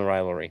 but you own the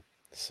rivalry.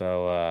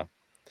 So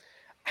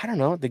I don't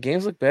know. The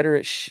games look better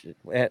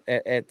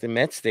at the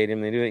Mets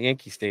Stadium than they do at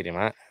Yankee Stadium.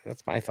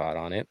 That's my thought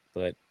on it,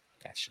 but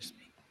that's just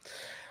me.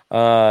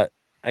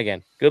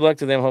 Again, good luck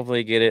to them. Hopefully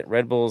you get it.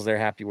 Red Bulls, they're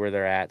happy where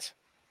they're at.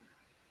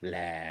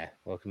 Blah.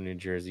 Welcome to New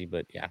Jersey.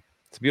 But yeah,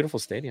 it's a beautiful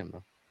stadium,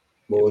 though.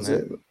 What was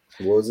it?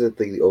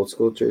 The old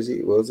school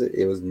jersey? What was it?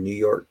 It was New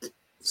York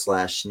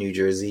 / New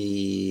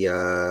Jersey.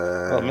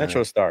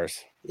 Metro Stars.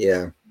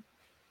 Yeah.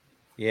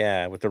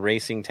 Yeah, with the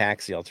racing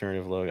taxi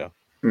alternative logo.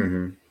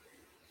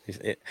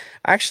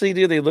 Actually,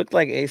 dude, they looked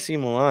like AC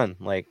Milan,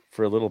 like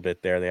for a little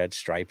bit there. They had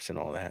stripes and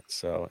all that,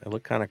 so it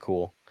looked kind of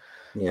cool.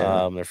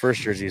 Yeah. Their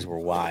first jerseys were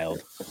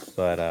wild,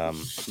 but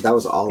that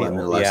was all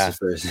MLS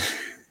first.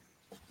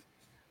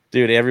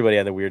 Dude, everybody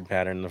had a weird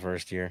pattern in the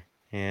first year.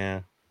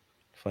 Yeah,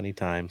 funny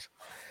times.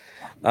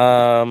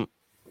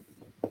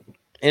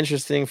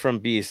 Interesting from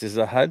Beast. Is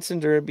the Hudson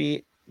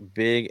Derby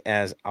big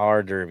as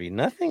our Derby?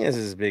 Nothing is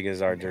as big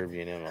as our Derby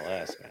in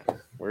MLS, man.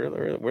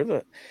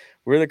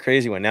 We're the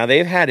crazy one. Now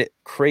they've had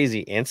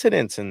crazy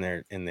incidents in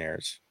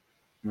theirs.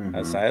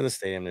 Outside of the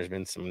stadium, there's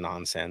been some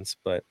nonsense,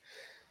 but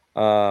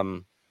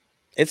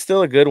it's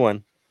still a good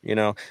one. You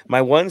know,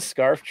 my one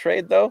scarf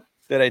trade though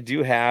that I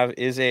do have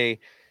is a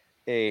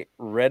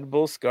Red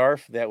Bull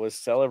scarf that was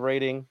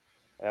celebrating.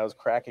 And I was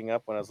cracking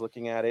up when I was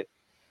looking at it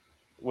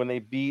when they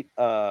beat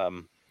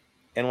NYCFC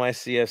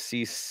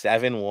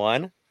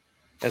 7-1.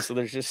 And so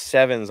there's just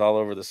sevens all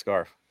over the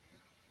scarf.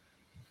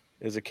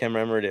 It was a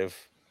commemorative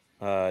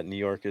New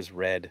York is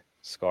red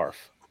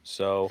scarf.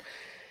 So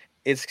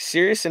it's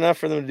serious enough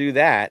for them to do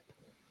that.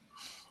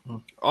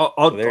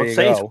 I'd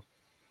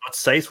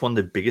say it's one of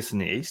the biggest in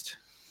the East.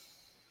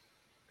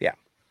 Yeah.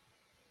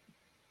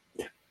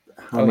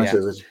 How much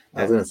does it?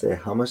 I was gonna say,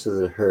 how much does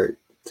it hurt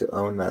to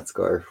own that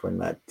scarf when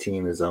that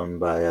team is owned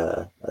by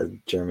a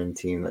German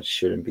team that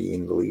shouldn't be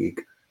in the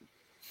league?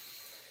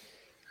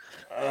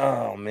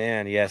 Oh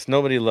man, yes.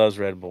 Nobody loves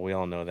Red Bull. We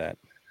all know that.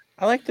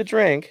 I like the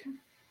drink.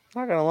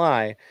 Not gonna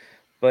lie.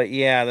 But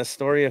yeah, the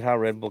story of how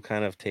Red Bull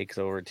kind of takes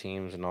over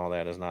teams and all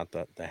that is not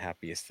the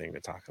happiest thing to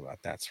talk about.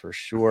 That's for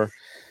sure.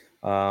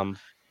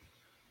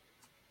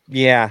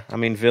 Yeah, I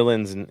mean,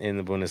 villains in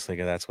the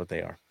Bundesliga, that's what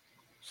they are.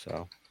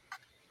 So,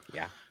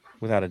 yeah,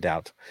 without a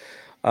doubt.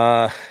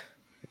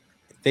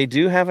 They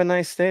do have a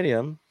nice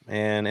stadium,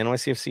 and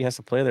NYCFC has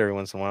to play there every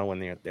once in a while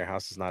when their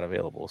house is not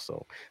available.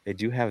 So they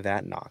do have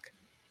that knock.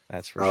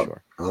 That's for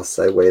sure. I'll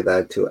segue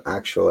that to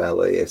actual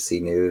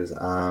LAFC news.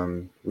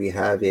 We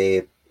have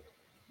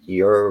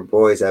your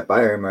boys at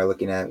Bayern are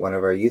looking at one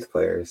of our youth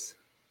players.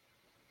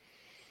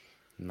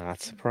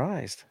 Not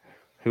surprised.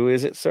 Who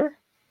is it, sir?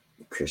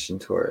 Christian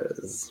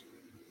Torres.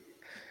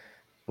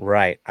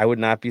 Right. I would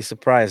not be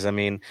surprised. I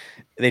mean,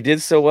 they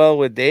did so well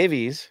with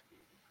Davies.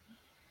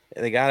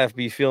 They gotta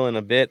be feeling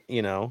a bit,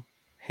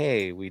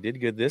 hey, we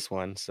did good this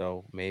one,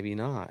 so maybe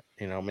not.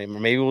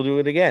 Maybe we'll do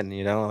it again.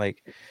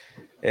 Like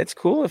it's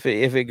cool if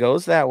it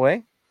goes that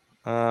way.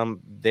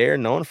 They're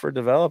known for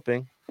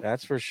developing,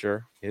 that's for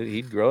sure.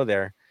 He'd grow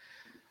there.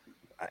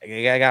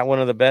 I got one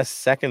of the best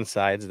second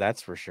sides,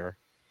 that's for sure.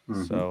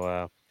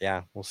 So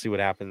yeah, we'll see what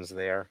happens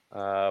there.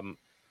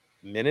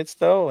 Minutes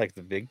though, like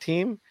the big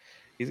team,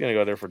 he's gonna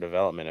go there for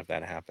development if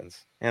that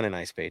happens, and a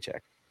nice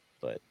paycheck.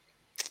 But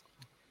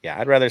yeah,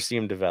 I'd rather see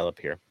him develop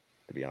here,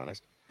 to be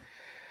honest.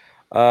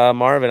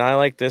 Marvin, I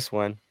like this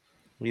one.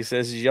 He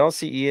says, did y'all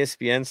see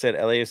ESPN said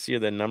LAFC are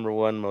the number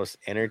one most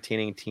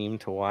entertaining team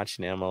to watch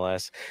in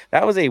MLS?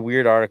 That was a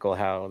weird article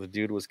how the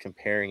dude was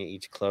comparing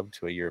each club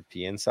to a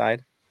European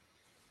side.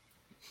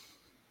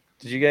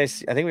 Did you guys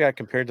see? I think we got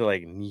compared to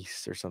like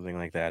Nice or something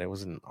like that. It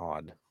was an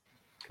odd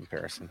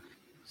comparison.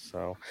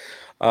 So,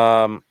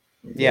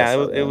 yeah,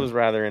 it was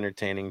rather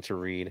entertaining to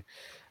read.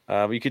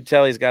 You could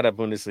tell he's got a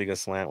Bundesliga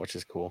slant, which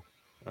is cool.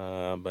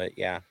 But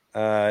yeah,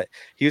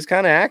 he was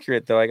kind of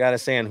accurate though. I gotta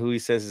say on who he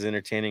says is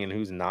entertaining and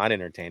who's not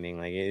entertaining.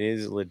 Like it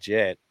is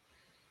legit.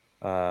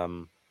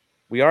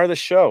 We are the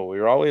show.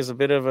 We're always a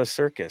bit of a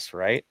circus,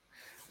 right?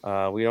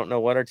 We don't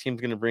know what our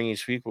team's gonna bring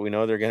each week, but we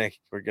know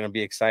we're gonna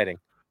be exciting.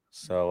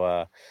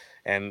 So,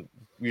 and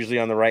usually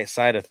on the right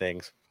side of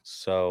things.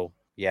 So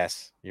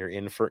yes, you're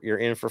in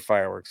for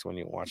fireworks when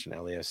you watch an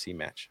LAFC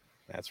match.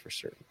 That's for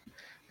certain.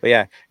 But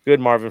yeah,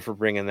 good Marvin for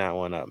bringing that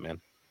one up, man.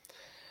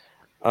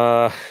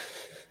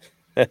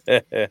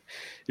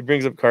 He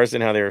brings up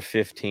Carson how they were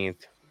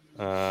 15th.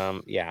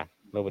 Yeah,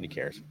 nobody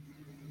cares.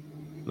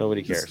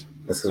 Nobody cares.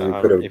 This is we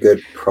put a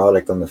good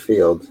product on the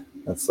field.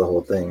 That's the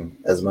whole thing.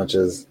 As much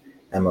as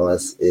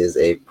MLS is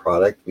a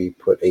product, we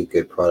put a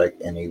good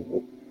product and a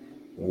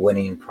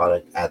winning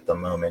product at the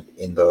moment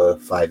in the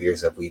 5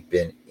 years that we've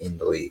been in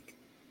the league.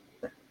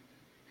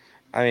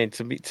 I mean,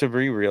 to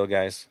be real,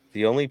 guys,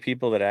 the only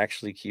people that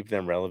actually keep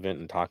them relevant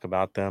and talk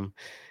about them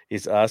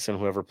is us and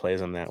whoever plays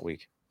them that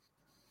week.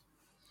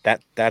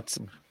 That's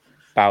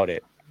about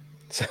it.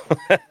 So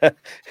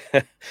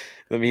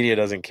the media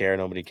doesn't care.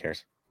 Nobody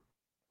cares,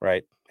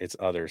 right? It's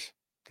others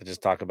that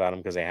just talk about them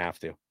because they have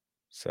to.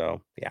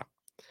 So yeah.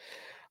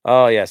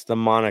 Oh yes, the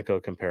Monaco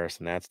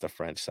comparison. That's the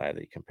French side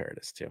that you compared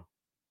us to.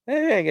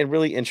 Hey, again,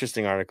 really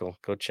interesting article.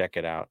 Go check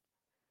it out.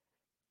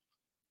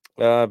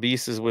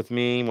 Beast is with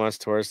me. Wants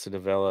Torres to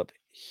develop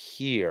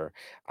here.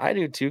 I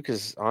do too,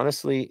 because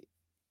honestly,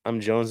 I'm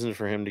jonesing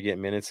for him to get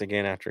minutes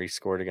again after he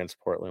scored against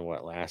Portland.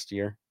 Last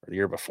year or the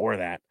year before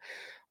that?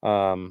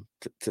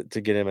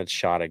 To get him a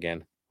shot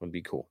again would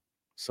be cool.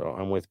 So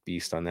I'm with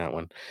Beast on that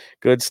one.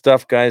 Good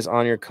stuff, guys,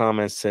 on your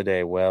comments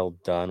today. Well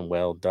done.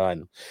 Well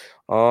done.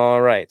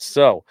 All right.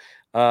 So,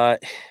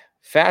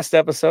 fast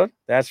episode,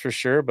 that's for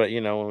sure. But,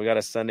 when we got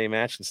a Sunday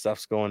match and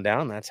stuff's going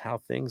down, that's how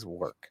things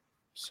work.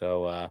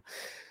 So,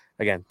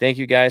 again, thank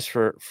you guys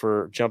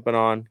for jumping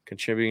on,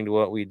 contributing to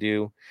what we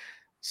do.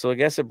 So I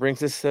guess it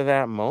brings us to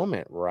that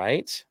moment,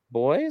 right,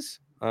 boys?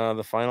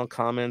 The final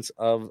comments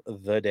of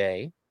the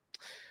day.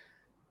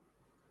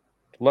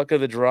 Luck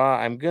of the draw.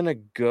 I'm gonna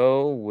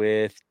go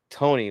with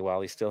Tony while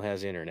he still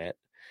has internet.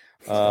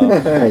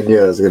 I knew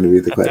that was going to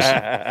be the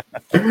question.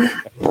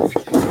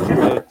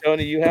 So,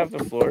 Tony, you have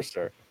the floor,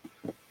 sir.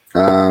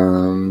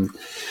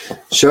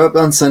 Show up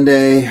on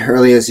Sunday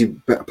early as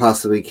you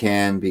possibly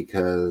can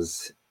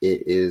because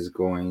it is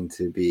going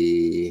to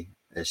be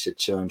a shit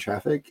show in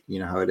traffic. You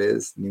know how it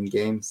is. Noon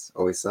games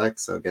always suck.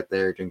 So get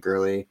there, drink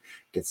early,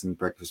 get some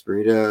breakfast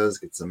burritos,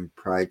 get some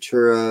Pride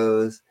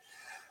churros.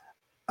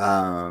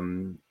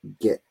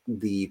 Get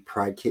the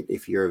Pride kit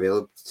if you're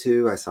available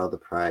to. I saw the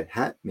Pride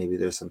hat. Maybe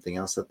there's something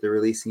else that they're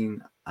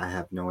releasing. I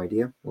have no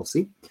idea. We'll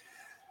see.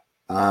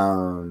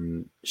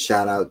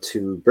 Shout out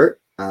to Bert.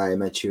 I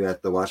met you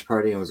at the watch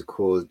party. It was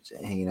cool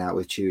hanging out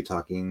with you,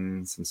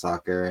 talking some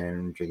soccer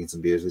and drinking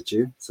some beers with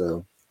you.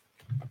 So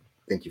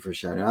thank you for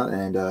shouting out.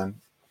 And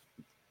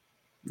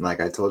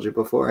like I told you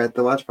before at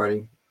the watch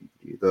party,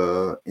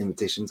 the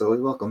invitation's always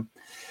welcome.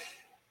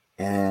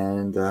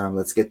 And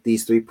let's get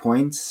these 3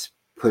 points,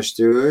 push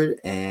through it,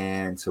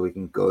 and so we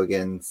can go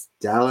against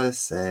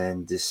Dallas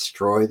and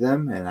destroy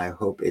them. And I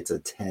hope it's a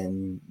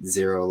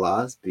 10-0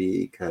 loss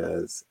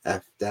because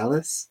F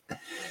Dallas.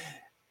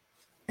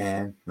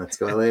 And let's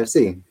go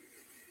LAFC.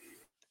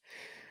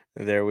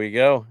 There we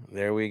go.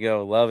 There we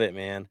go. Love it,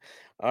 man.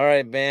 All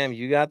right, Bam,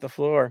 you got the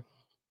floor.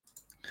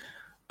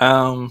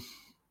 Everyone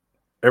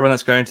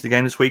that's going to the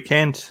game this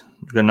weekend,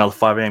 we've got another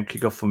 5 a.m.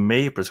 kickoff for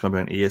me, but it's going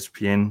to be on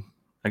ESPN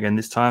again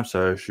this time,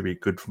 so it should be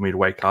good for me to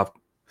wake up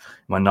in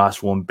my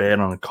nice warm bed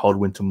on a cold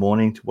winter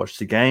morning to watch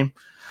the game.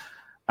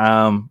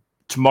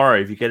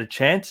 Tomorrow, if you get a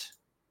chance,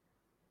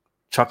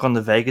 chuck on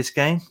the Vegas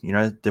game. You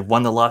know, they've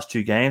won the last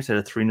 2 games. They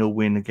had a 3-0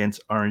 win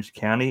against Orange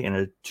County and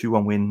a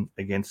 2-1 win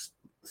against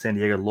San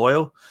Diego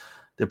Loyal.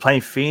 They're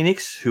playing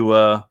Phoenix, who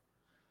are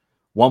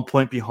 1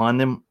 point behind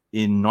them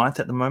in 9th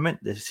at the moment.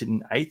 They're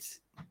sitting 8th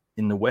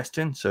in the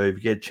Western. So if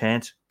you get a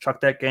chance,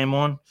 chuck that game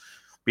on.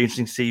 Be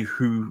interesting to see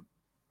who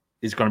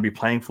is going to be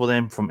playing for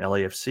them from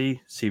LAFC.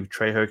 See if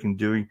Trejo can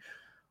do.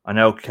 I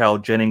know Cal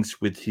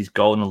Jennings, with his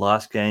goal in the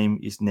last game,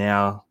 is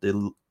now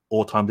the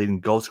all-time leading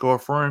goal scorer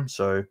for him.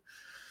 So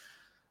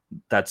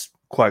that's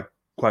quite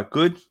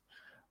good.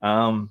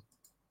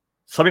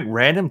 Something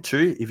random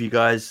too, if you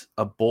guys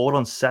are bored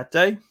on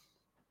Saturday.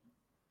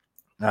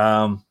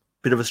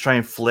 Bit of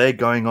Australian flair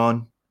going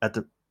on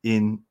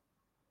in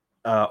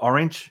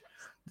Orange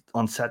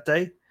on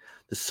Saturday.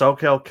 The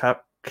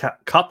SoCal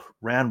Cup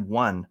round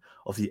 1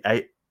 of the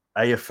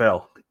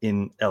AFL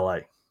in LA.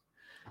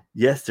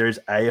 Yes, there is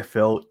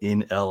AFL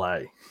in LA.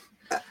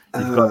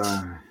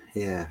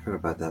 Yeah, I heard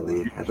about that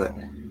league. I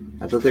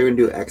thought they were gonna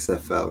do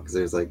XFL because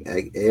there's like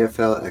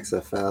AFL,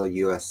 XFL,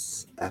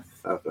 USFL.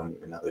 I don't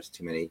even know. There's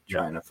too many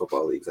trying to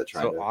football leagues that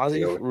try to. So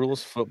Aussie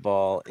rules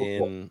football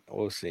in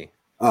OC.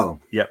 Oh,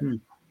 yep.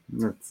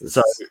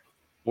 So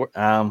where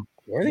are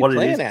they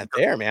playing at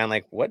there, man?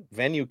 Like, what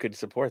venue could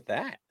support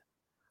that?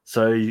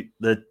 So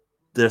the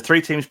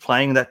 3 teams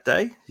playing that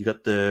day, you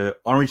got the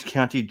Orange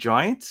County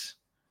Giants,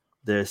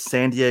 the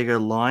San Diego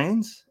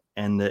Lions,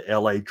 and the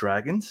LA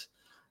Dragons.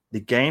 The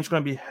game's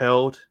going to be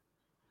held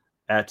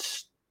at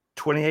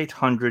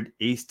 2800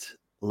 East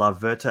La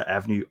Verta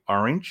Avenue,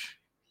 Orange.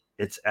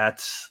 It's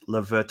at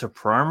La Verta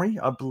Primary,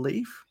 I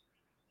believe,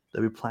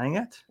 they'll be playing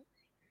at.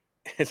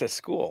 It's a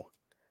school.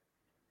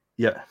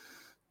 Yeah.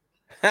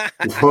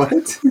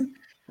 What?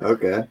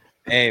 Okay.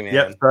 Hey,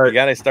 man, so, you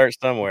got to start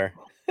somewhere.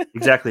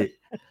 Exactly.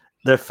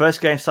 The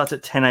first game starts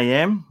at 10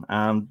 a.m.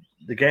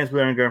 The game's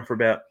only going for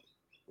about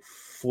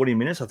 40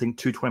 minutes, I think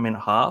 2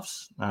 20-minute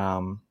halves.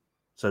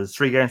 So there's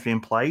 3 games being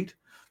played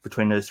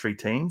between those 3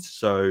 teams.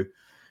 So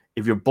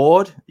if you're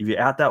bored, if you're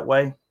out that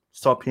way,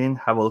 stop in,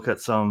 have a look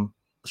at some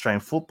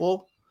Australian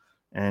football,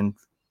 and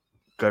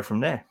go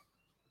from there.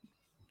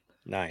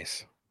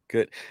 Nice.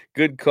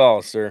 Good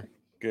call, sir.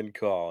 Good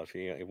call. If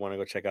you want to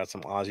go check out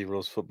some Aussie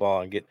rules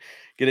football and get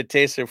a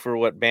taster for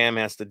what Bam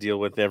has to deal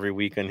with every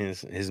week on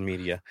his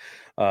media,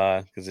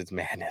 because it's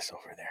madness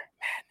over there.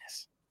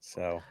 Madness.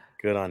 So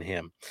good on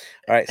him.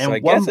 All right. And so I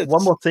guess it's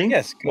one more thing.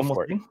 Yes, one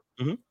more thing.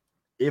 Mm-hmm.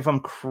 If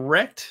I'm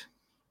correct,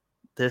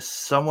 there's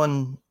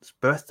someone's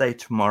birthday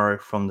tomorrow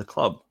from the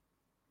club.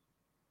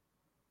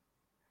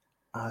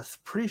 I'm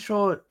pretty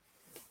sure.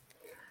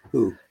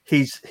 Who?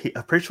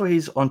 I'm pretty sure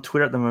he's on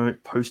Twitter at the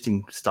moment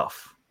posting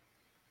stuff.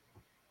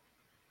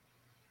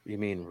 You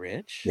mean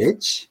Rich?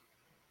 Rich?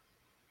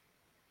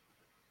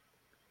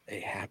 A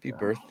happy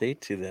birthday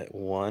to the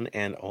one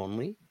and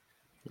only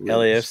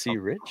LAFC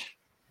Rich.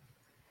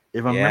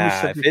 If I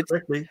remember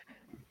correctly,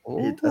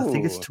 I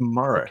think it's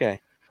tomorrow.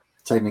 Okay.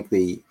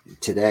 Technically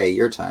today,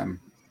 your time.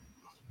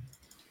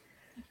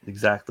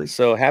 Exactly.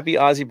 So happy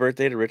Aussie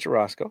birthday to Rich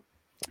Orozco.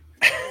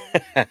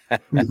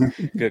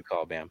 Good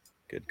call, Bam.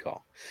 Good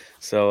call.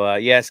 So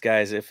yes,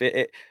 guys, if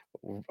it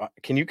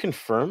can you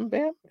confirm,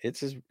 Bam?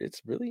 It's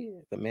really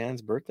the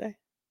man's birthday?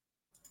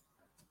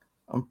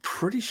 I'm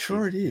pretty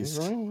sure it is.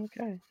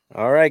 Okay.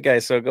 All right,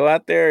 guys. So go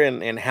out there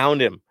and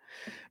hound him.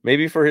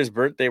 Maybe for his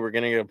birthday, we're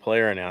gonna get a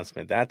player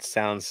announcement. That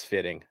sounds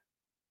fitting.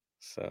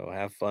 So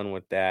have fun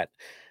with that.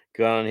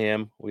 Good on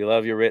him. We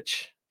love you,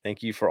 Rich.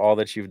 Thank you for all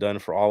that you've done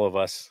for all of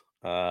us.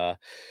 And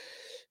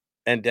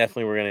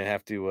definitely we're gonna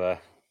have to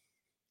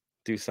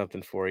do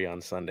something for you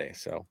on Sunday.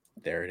 So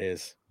there it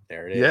is.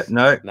 There it is. Yeah,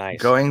 no,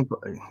 nice. Going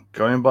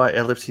by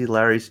LFC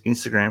Larry's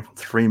Instagram from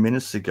 3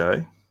 minutes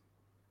ago.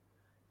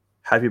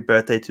 Happy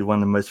birthday to one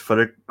of the most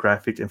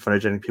photographic and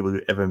photogenic people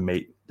you ever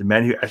meet. The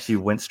man who actually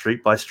went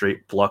street by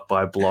street, block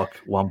by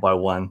block, one by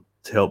one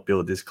to help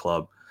build this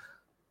club.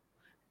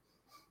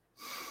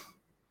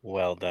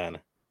 Well done.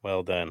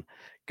 Well done.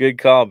 Good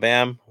call,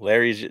 Bam.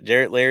 Larry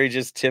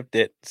just tipped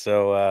it.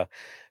 So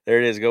there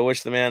it is. Go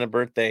wish the man a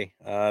birthday.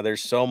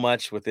 There's so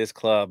much with this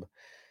club.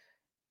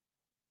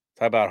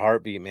 Talk about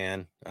heartbeat,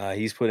 man.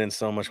 He's put in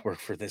so much work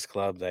for this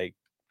club. Like,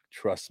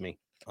 trust me.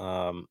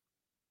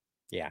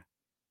 Yeah.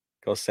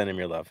 Go send him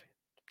your love.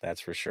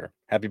 That's for sure.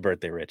 Happy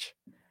birthday, Rich.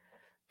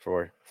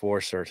 For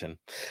certain.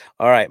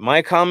 All right.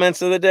 My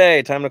comments of the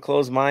day. Time to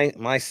close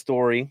my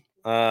story.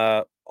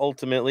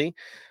 Ultimately,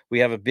 we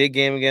have a big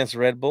game against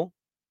Red Bull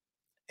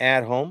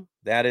at home.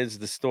 That is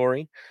the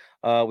story.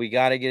 We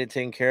got to get it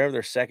taken care of.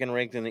 They're second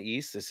ranked in the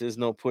East. This is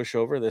no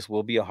pushover. This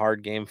will be a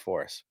hard game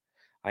for us.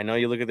 I know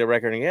you look at their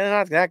record and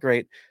not that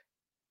great.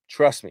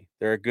 Trust me,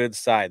 they're a good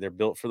side. They're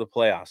built for the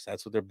playoffs.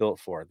 That's what they're built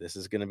for. This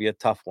is going to be a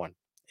tough one.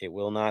 It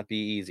will not be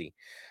easy.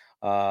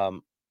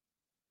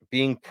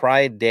 Being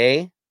Pride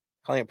Day,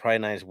 calling it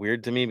Pride Night is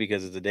weird to me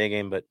because it's a day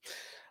game, but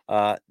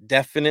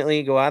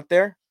definitely go out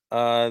there.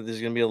 There's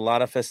going to be a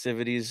lot of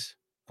festivities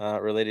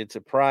related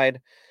to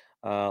Pride.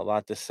 A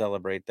lot to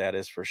celebrate. That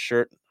is for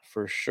sure.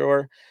 For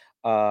sure.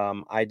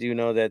 I do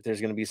know that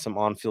there's going to be some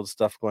on-field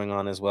stuff going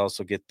on as well.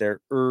 So get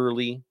there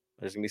early.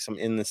 There's going to be some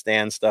in the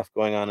stand stuff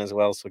going on as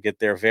well. So get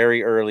there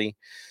very early.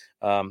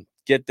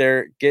 Get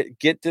there,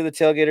 get to the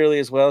tailgate early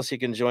as well. So you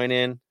can join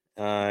in,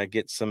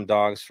 get some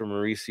dogs for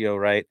Mauricio,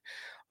 right?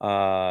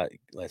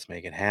 Let's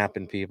make it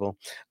happen, people.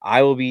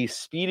 I will be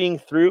speeding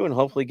through and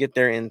hopefully get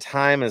there in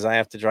time, as I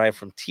have to drive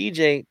from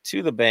TJ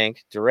to the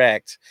bank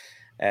direct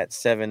at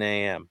 7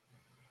 a.m.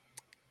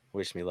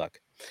 Wish me luck.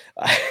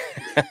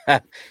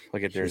 I'll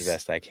get there as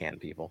best I can,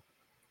 people.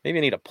 Maybe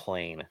I need a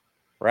plane,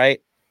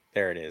 right?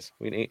 There it is.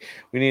 We need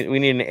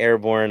an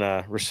airborne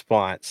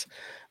response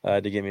to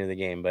get me to the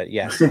game. But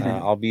yes,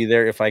 I'll be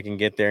there if I can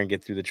get there and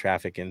get through the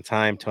traffic in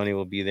time. Tony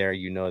will be there.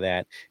 You know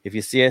that. If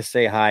you see us,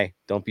 say hi.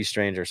 Don't be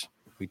strangers.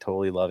 We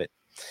totally love it.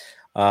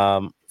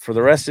 For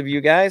the rest of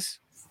you guys,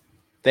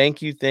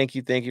 thank you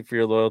for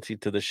your loyalty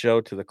to the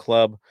show, to the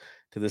club,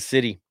 to the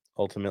city,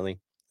 ultimately.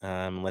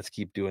 Let's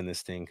keep doing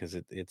this thing, because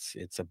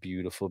it's a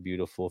beautiful,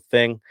 beautiful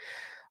thing.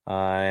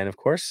 And of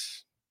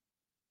course,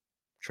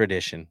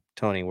 tradition.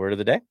 Tony, word of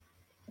the day?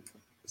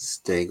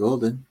 Stay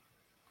golden.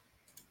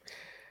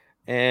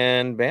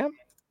 And Bam?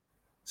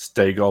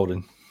 Stay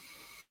golden.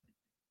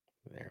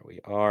 There we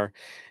are.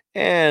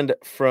 And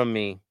from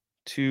me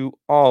to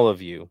all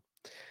of you,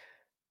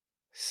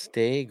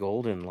 stay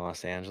golden,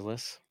 Los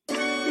Angeles.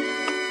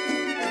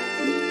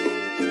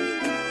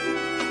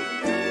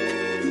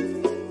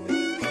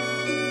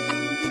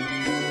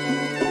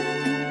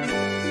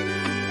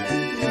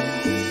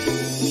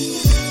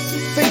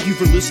 Thank you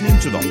for listening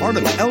to the Heart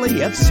of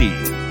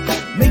LAFC.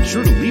 Make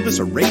sure to leave us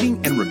a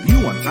rating and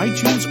review on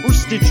iTunes or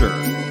Stitcher.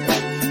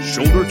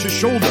 Shoulder to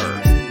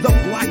shoulder, the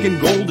black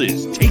and gold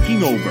is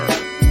taking over.